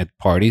when at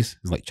parties.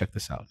 It's like, check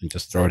this out, and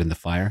just throw it in the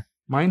fire.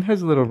 Mine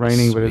has a little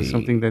writing, but it's Sweet.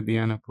 something that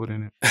Deanna put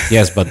in it.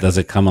 Yes, but does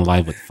it come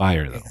alive with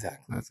fire though?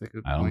 Exactly. That's a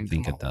good I don't point.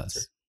 think Come it on,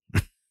 does.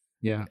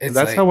 Yeah, It's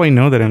that's like- how I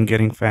know that I'm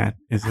getting fat.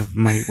 Is if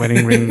my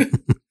wedding ring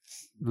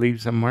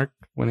leaves a mark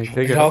when I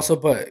take It it. also,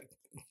 but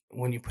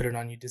when you put it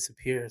on, you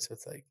disappear. So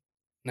it's like,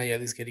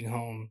 Nayeli's getting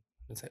home.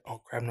 It's like, oh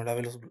crap, no,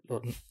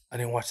 I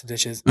didn't wash the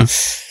dishes.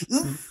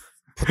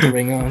 Put the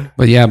ring on.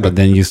 But yeah, but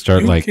then you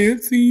start You like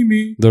can't see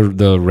me.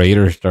 the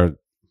raiders start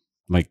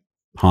like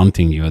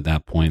haunting you at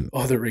that point.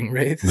 Oh, the ring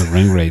wraiths. The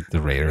ring raid,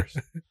 the raiders,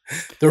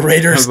 The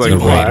Raiders I was do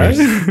The like,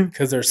 Raiders.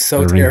 because they're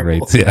so the ring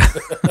terrible. raids. Yeah.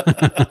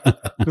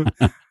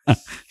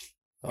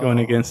 Going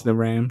against the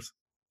Rams.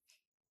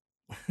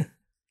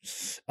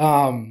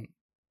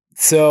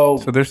 So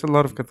So there's a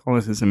lot of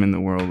Catholicism in the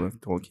world of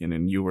Tolkien,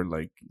 and you were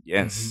like,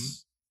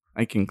 yes,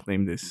 I can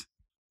claim this.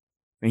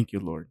 Thank you,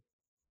 Lord.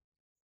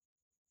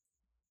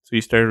 So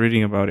you started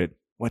reading about it.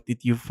 What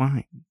did you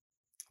find?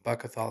 about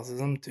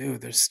Catholicism,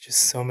 dude, there's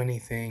just so many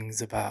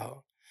things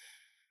about,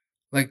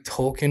 like,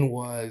 Tolkien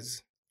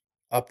was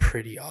a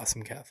pretty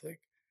awesome Catholic.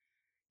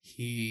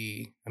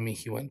 He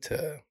went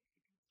to,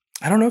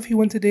 I don't know if he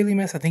went to daily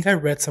mass. I think I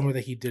read somewhere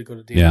that he did go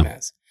to daily Yeah.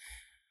 mass.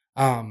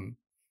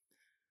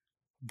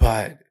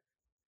 But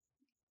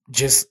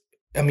just,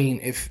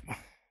 if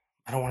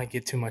I don't want to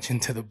get too much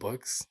into the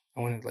books,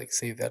 I want to like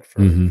save that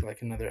for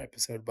like another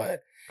episode.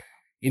 But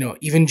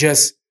even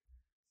just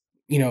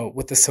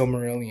with the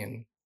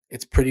Silmarillion,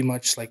 it's pretty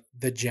much like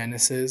the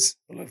genesis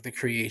of the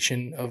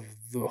creation of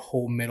the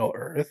whole Middle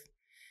Earth.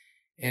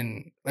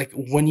 And like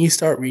when you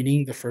start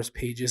reading the first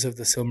pages of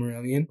the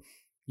Silmarillion,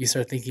 you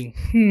start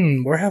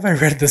thinking, where have I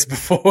read this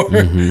before?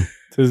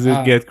 Does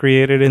it get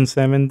created in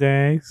 7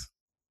 days?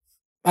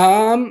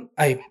 I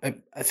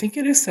think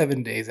it is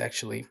 7 days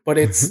actually, but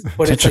it's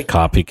such a like,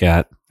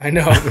 copycat. I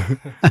know.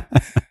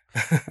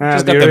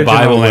 Just got the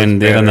Bible and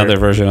did another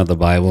version of the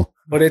Bible.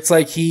 But it's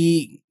like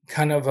he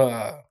kind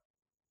of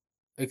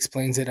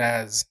explains it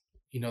as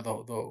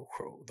the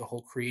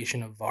whole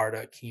creation of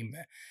Varda came.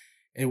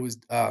 It was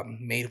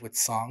made with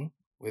song.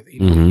 With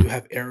you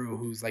have Eru,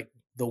 who's like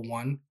the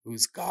one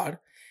who's God,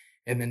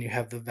 and then you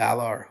have the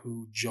Valar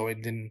who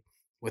joined in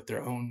with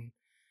their own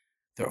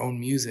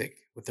music,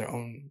 with their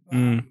own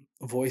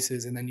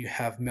voices, and then you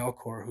have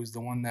Melkor, who's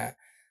the one that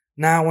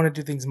I want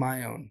to do things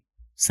my own.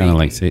 Kind of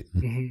like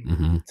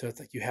Satan. So it's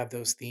like you have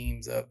those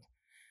themes of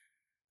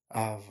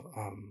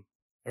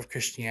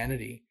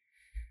Christianity.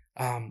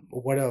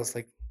 What else?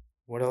 Like,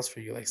 what else for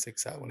you like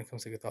sticks out when it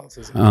comes to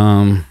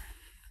Catholicism?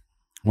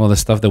 Well, the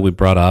stuff that we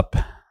brought up,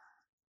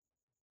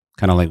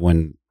 kind of like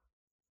when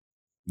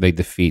they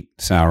defeat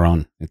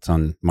Sauron, it's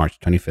on March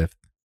 25th.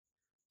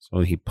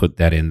 So he put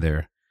that in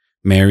there.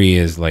 Mary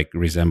is like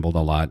resembled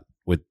a lot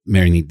with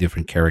many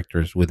different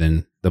characters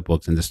within the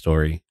books and the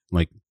story,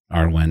 like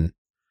Arwen,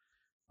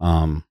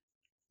 Aragorn,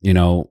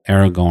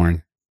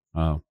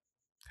 kind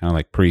of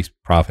like priest,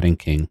 prophet, and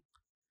king.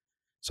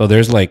 So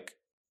there's like,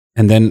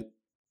 and then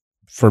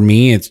for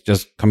me, it's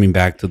just coming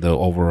back to the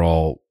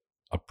overall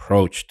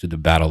approach to the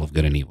battle of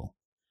good and evil.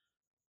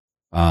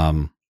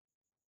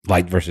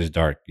 Light versus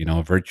dark,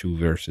 virtue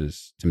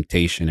versus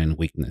temptation and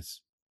weakness.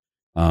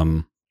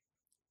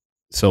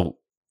 So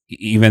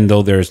even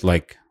though there's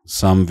like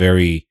some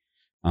very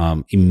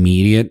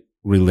immediate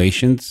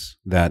relations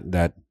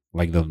that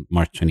like the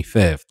March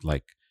 25th,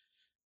 like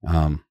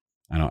I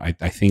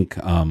think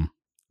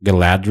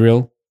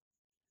Galadriel,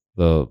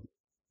 the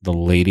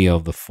lady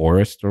of the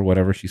forest or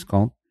whatever she's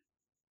called,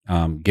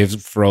 gives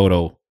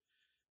Frodo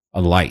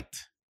a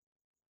light,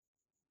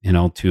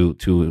 to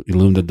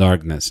illumine the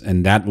darkness,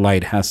 and that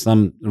light has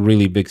some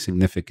really big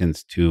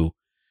significance to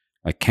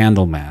like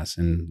Candlemas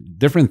and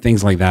different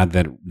things like that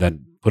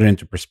put it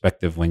into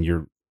perspective when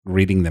you're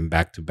reading them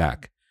back to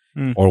back,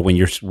 or when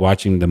you're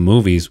watching the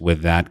movies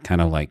with that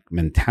kind of like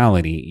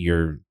mentality,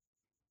 you're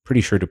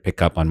pretty sure to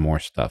pick up on more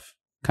stuff.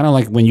 Kind of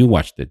like when you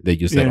watched it, that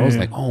you said, "I was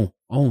like, oh,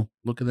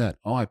 look at that!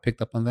 Oh, I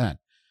picked up on that."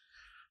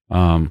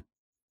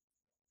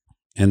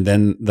 And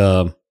then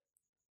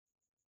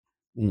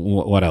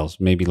what else?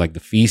 Maybe like the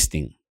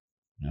feasting,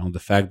 the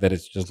fact that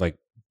it's just like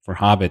for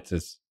hobbits,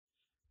 it's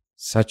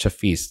such a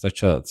feast,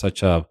 such a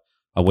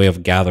way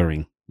of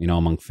gathering,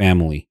 among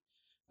family.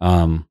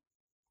 I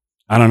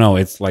don't know.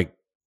 It's like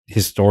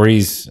his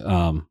stories.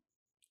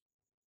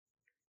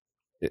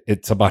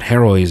 It's about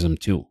heroism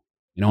too.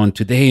 In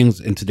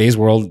today's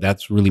world,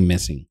 that's really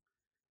missing.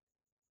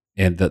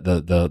 And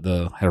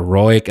the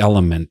heroic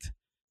element,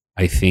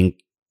 I think,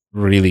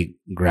 really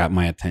grabbed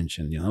my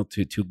attention.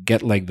 To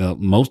get like the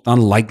most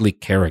unlikely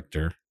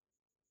character,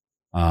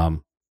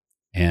 and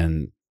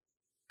kind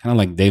of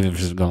like David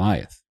versus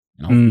Goliath.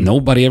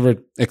 Nobody ever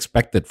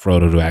expected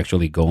Frodo to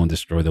actually go and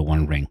destroy the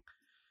One Ring,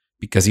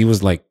 because he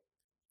was like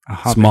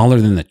smaller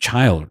than a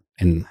child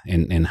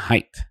in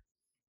height,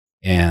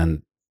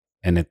 and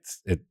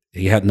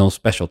he had no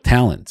special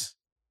talents.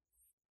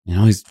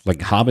 He's like,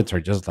 hobbits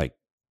are just like,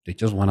 they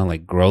just want to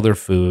like grow their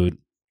food,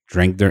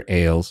 drink their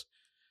ales,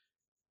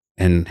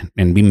 and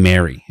be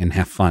merry and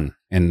have fun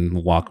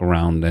and walk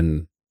around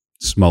and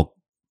smoke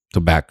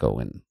tobacco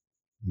and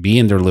be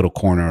in their little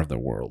corner of the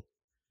world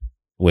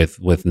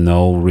with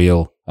no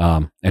real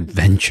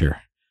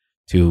adventure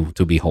to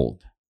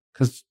behold,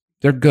 because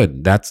they're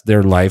good. That's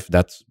their life.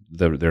 That's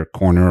their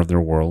corner of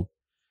their world.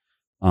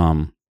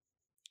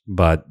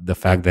 But the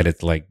fact that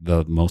it's like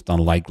the most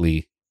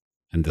unlikely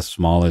and the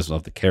smallest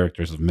of the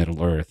characters of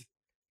Middle Earth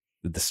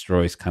that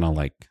destroys kind of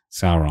like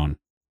Sauron.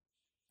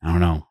 I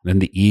don't know. Then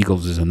the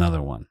eagles is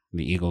another one.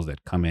 The eagles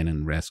that come in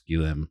and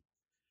rescue them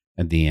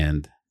at the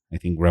end. I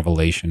think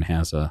Revelation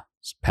has a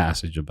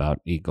passage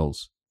about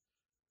eagles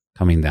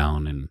coming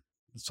down, and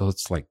so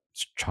it's like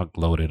chock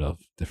loaded of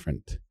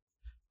different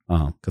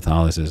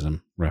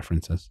Catholicism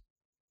references.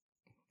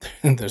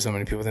 There's so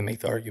many people that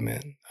make the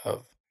argument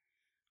of,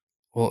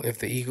 well, if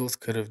the eagles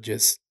could have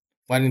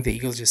why didn't the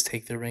eagles just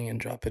take the ring and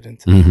drop it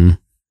into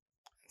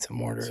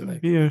Mordor? It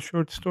would be a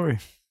short story.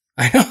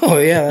 I know,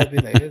 yeah.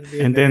 That'd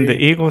be and then the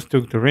eagles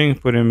took the ring,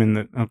 put him in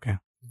the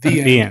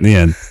The end. The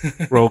end.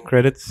 Roll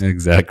credits.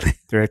 Exactly.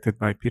 Directed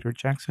by Peter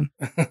Jackson.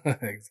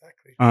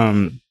 Exactly.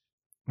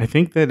 I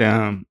think that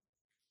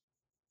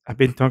I've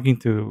been talking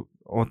to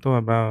Otto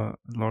about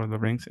Lord of the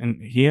Rings,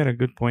 and he had a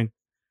good point.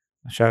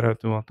 A shout out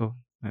to Otto.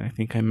 I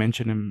think I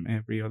mention him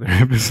every other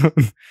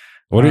episode.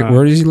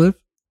 Where does he live?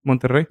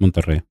 Monterrey.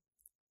 Monterrey.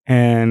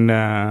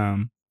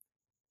 And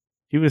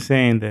he was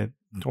saying that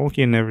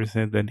Tolkien never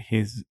said that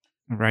his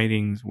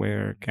writings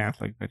were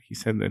Catholic, but he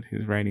said that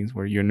his writings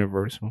were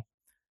universal.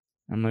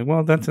 I'm like,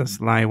 well, that's a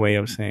sly way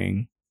of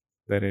saying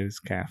that it is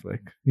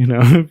Catholic. You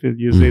know, if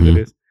you say that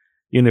it's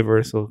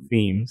universal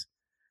themes,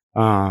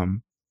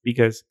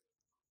 because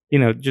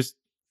just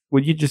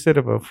what you just said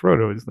about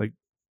Frodo is like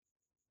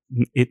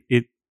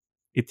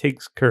it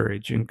takes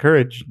courage, and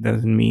courage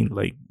doesn't mean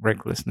like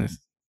recklessness.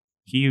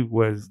 He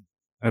was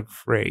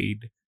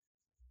afraid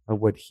of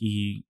what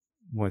he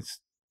was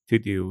to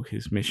do,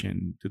 his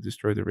mission to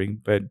destroy the ring,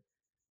 but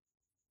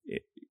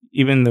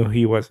even though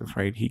he was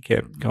afraid, he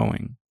kept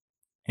going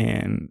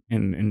and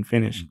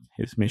finished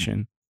his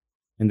mission,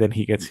 and then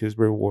he gets his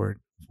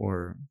reward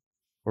for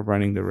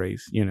running the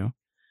race.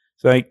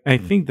 So I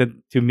think that,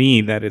 to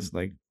me, that is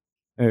like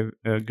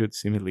a good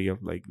simile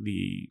of like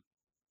the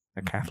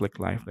Catholic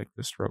life, like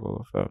the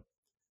struggle of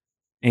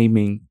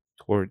aiming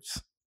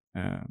towards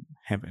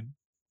heaven,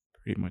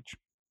 pretty much.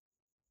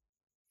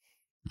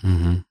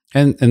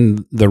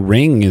 And the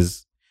ring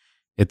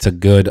it's a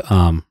good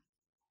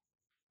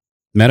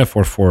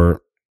metaphor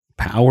for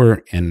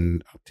power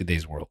in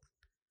today's world.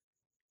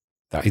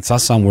 I saw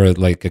somewhere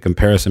like a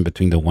comparison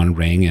between the One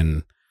Ring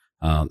and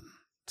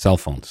cell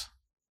phones.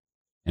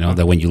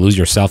 That when you lose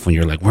your cell phone,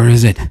 you're like, where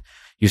is it?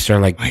 You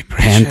start like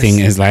panting.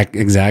 Is like,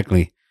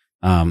 exactly.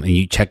 And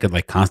you check it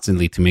like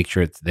constantly to make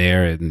sure it's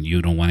there, and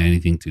you don't want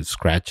anything to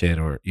scratch it,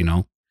 or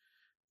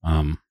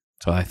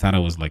so I thought it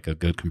was like a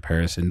good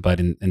comparison. But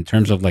in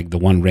terms of like the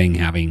One Ring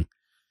having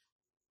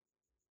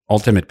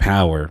ultimate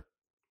power,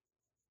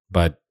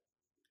 but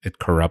it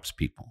corrupts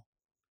people.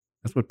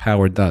 That's what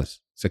power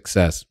does.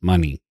 Success,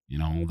 money,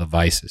 the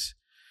vices.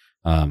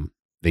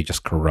 They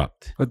just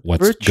corrupt but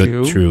what's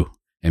virtue, good, true,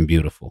 and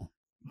beautiful.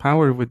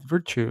 Power with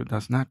virtue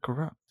does not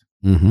corrupt.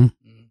 And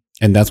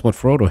that's what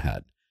Frodo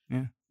had.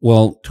 Yeah.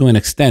 Well, to an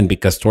extent,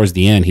 because towards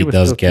the end he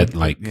does get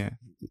tempted,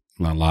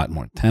 a lot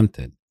more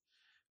tempted.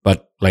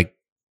 But like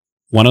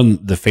one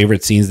of the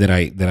favorite scenes that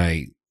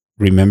I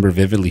remember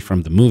vividly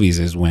from the movies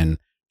is when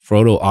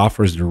Frodo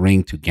offers the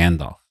ring to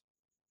Gandalf.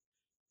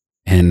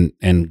 And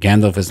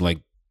Gandalf is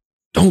like,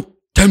 "Don't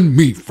tempt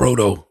me,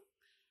 Frodo."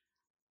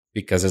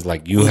 Because it's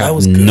like, you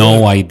have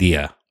no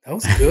idea. That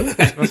was good.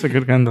 That's a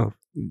good Gandalf.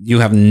 You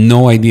have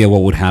no idea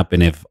what would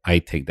happen if I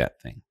take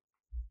that thing.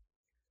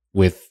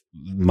 With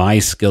my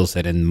skill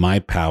set and my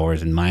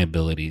powers and my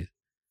abilities,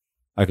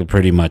 I could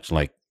pretty much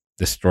like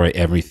destroy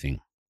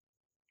everything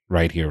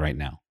right here, right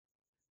now.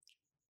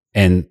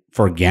 And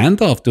for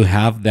Gandalf to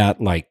have that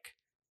like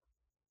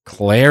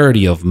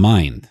clarity of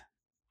mind,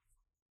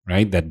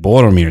 right? That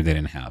Boromir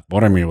didn't have.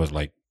 Boromir was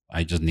like,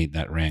 I just need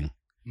that ring.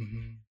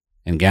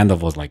 And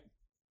Gandalf was like,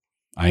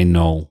 I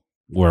know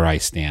where I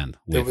stand.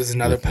 There was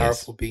another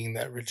powerful being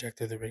that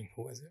rejected the ring.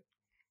 Who was it?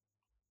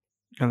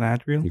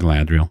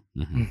 Galadriel.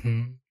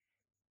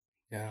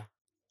 Yeah.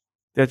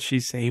 Did she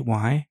say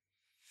why?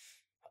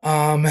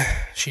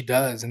 She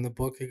does. In the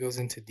book, it goes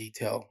into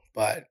detail,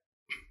 but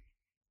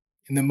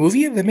in the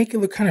movie, they make it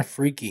look kind of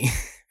freaky,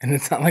 and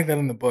it's not like that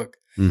in the book.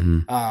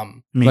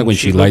 Like when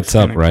she lights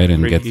up, right,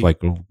 and freaky. Gets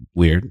like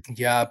weird.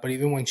 Yeah, but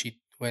even when she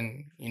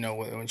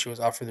was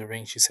offered the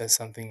ring, she says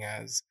something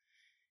as,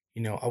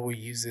 I will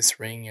use this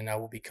ring and I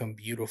will become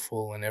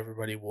beautiful, and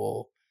everybody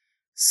will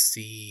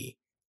see.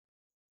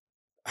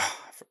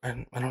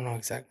 I don't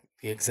know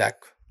the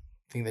exact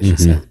thing that she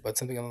says, but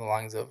something along the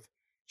lines of,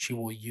 she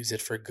will use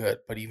it for good,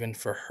 but even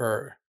for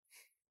her,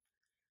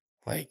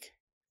 like,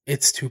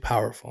 it's too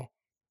powerful.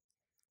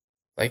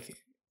 Like,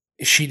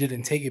 she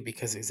didn't take it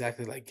because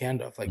exactly like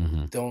Gandalf, like,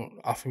 don't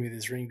offer me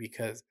this ring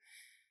because,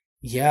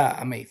 yeah,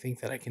 I may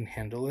think that I can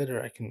handle it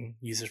or I can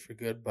use it for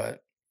good,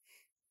 but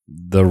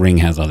the ring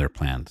has other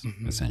plans,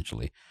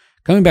 essentially.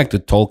 Coming back to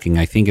Tolkien,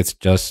 I think it's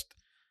just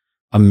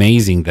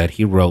amazing that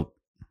he wrote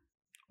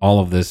all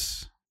of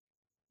this,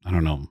 I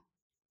don't know,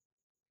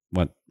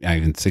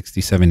 even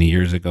 60, 70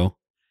 years ago,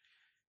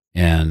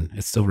 and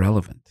it's still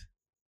relevant.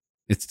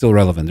 It's still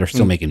relevant. They're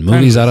still making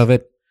movies out of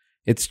it.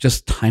 It's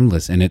just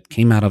timeless, and it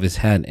came out of his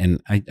head.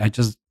 And I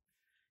just,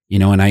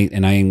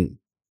 and I'm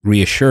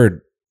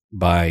reassured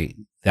by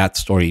that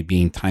story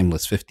being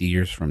timeless 50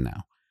 years from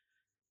now,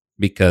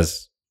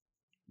 because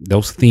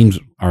those themes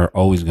are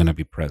always going to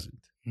be present.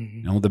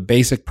 The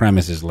basic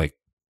premise is like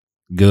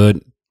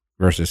good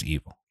versus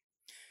evil.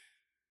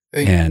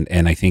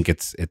 And I think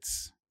it's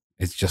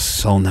just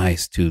so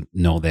nice to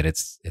know that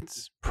it's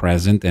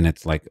present and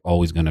it's like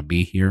always going to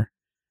be here.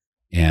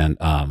 And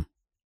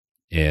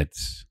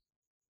it's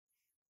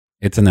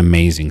an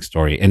amazing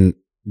story. And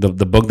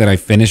the book that I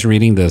finished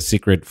reading, The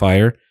Secret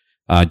Fire,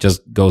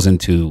 just goes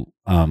into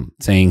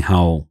saying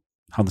how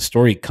the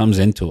story comes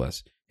into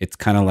us. It's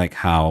kind of like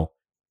how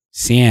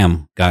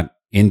Sam got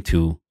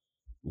into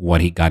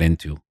what he got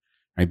into,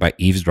 right? By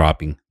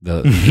eavesdropping.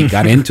 He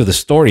got into the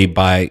story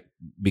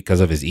because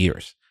of his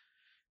ears.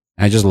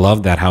 And I just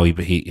love that how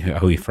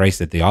he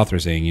phrased it. The author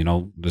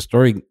saying, the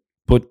story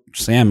put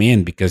Sam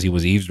in because he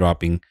was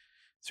eavesdropping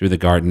through the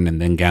garden,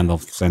 and then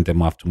Gandalf sent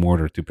him off to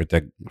Mordor to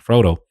protect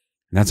Frodo.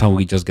 And that's how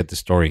we just get the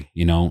story,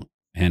 and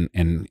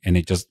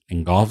it just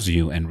engulfs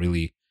you and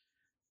really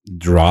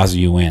draws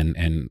you in,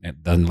 and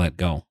it doesn't let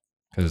go.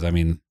 Because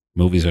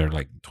movies are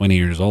like 20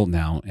 years old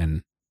now,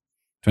 and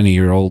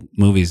 20-year-old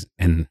movies,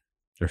 and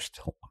they're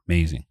still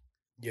amazing.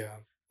 Yeah.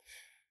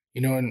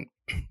 And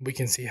we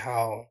can see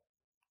how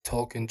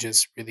Tolkien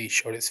just really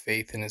showed his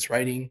faith in his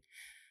writing.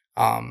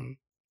 I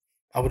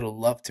would have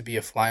loved to be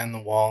a fly on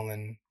the wall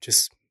and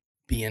just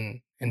be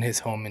in his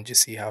home and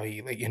just see how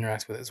he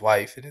interacts with his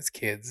wife and his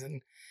kids,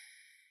 and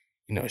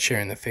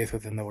sharing the faith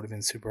with them. That would have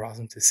been super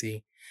awesome to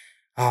see.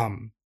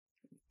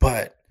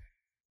 But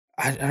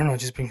I don't know, it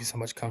just brings me so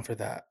much comfort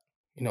that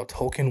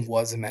Tolkien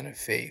was a man of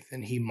faith,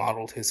 and he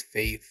modeled his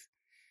faith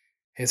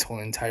his whole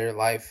entire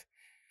life.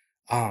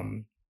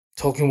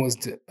 Tolkien was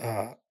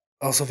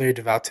also very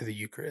devout to the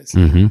Eucharist.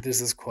 Mm-hmm. There's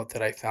this quote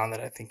that I found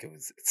that I think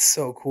it's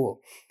so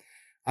cool.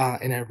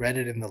 And I read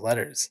it in the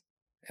letters,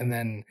 and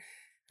then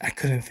I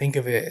couldn't think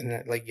of it.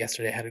 And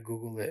yesterday I had to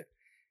Google it,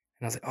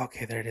 and I was like,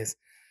 okay, there it is.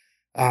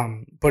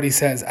 But he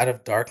says, out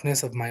of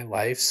darkness of my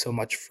life, so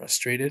much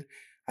frustrated,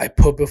 I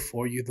put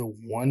before you the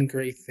one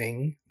great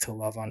thing to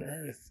love on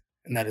earth,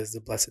 and that is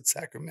the Blessed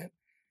Sacrament.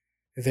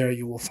 There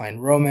you will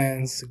find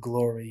romance,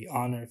 glory,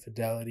 honor,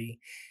 fidelity,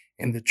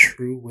 and the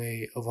true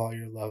way of all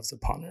your loves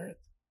upon earth.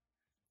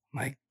 I'm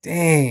like,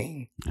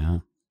 dang. Yeah.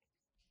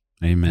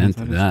 Amen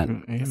to that.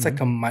 It's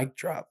like a mic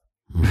drop.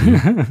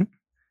 Mm-hmm.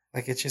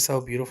 It's just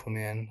so beautiful,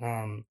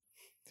 man.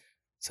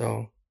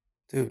 So,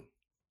 dude,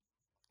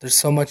 there's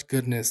so much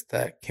goodness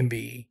that can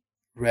be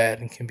read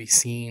and can be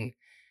seen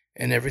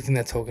in everything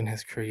that Tolkien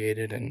has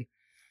created. And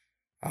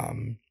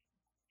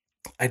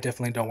I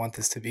definitely don't want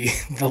this to be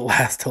the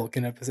last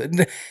Tolkien episode.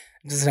 It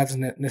doesn't have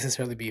to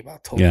necessarily be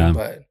about Tolkien,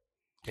 but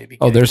maybe.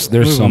 Oh, there's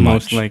so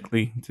much. Most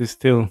likely to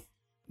still.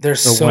 There's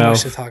so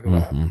much to talk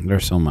about. Mm-hmm.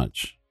 There's so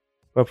much.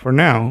 But for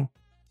now,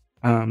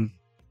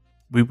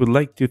 we would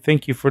like to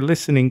thank you for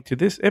listening to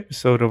this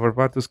episode of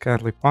Barbatos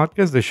Catholic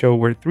Podcast, the show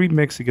where three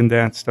Mexican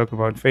dads talk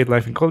about faith,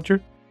 life, and culture.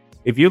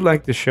 If you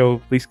like the show,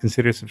 please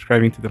consider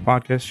subscribing to the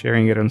podcast,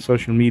 sharing it on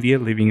social media,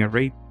 leaving a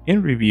rate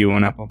and review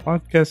on Apple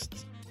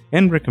Podcasts,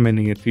 and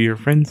recommending it to your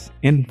friends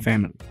and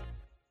family.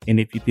 And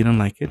if you didn't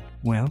like it,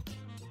 well,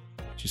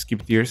 just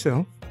keep it to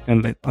yourself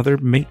and let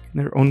others make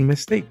their own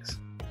mistakes.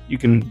 You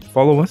can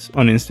follow us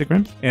on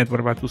Instagram at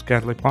Barbatos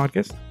Catholic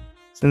Podcast.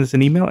 Send us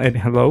an email at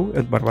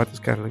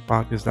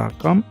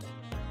hello@barbatoscatholicpodcast.com.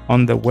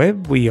 On the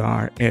web, we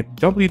are at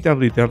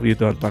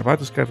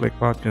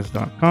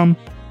www.barbatoscatholicpodcast.com,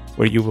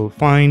 where you will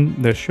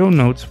find the show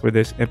notes for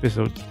this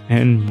episode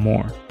and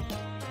more.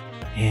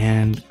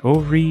 And go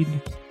read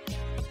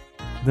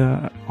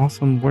the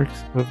awesome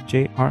works of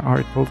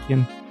J.R.R.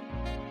 Tolkien.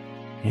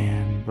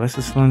 And bless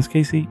us, Lance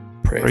Casey.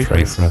 Pray for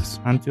us.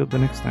 Until the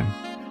next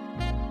time.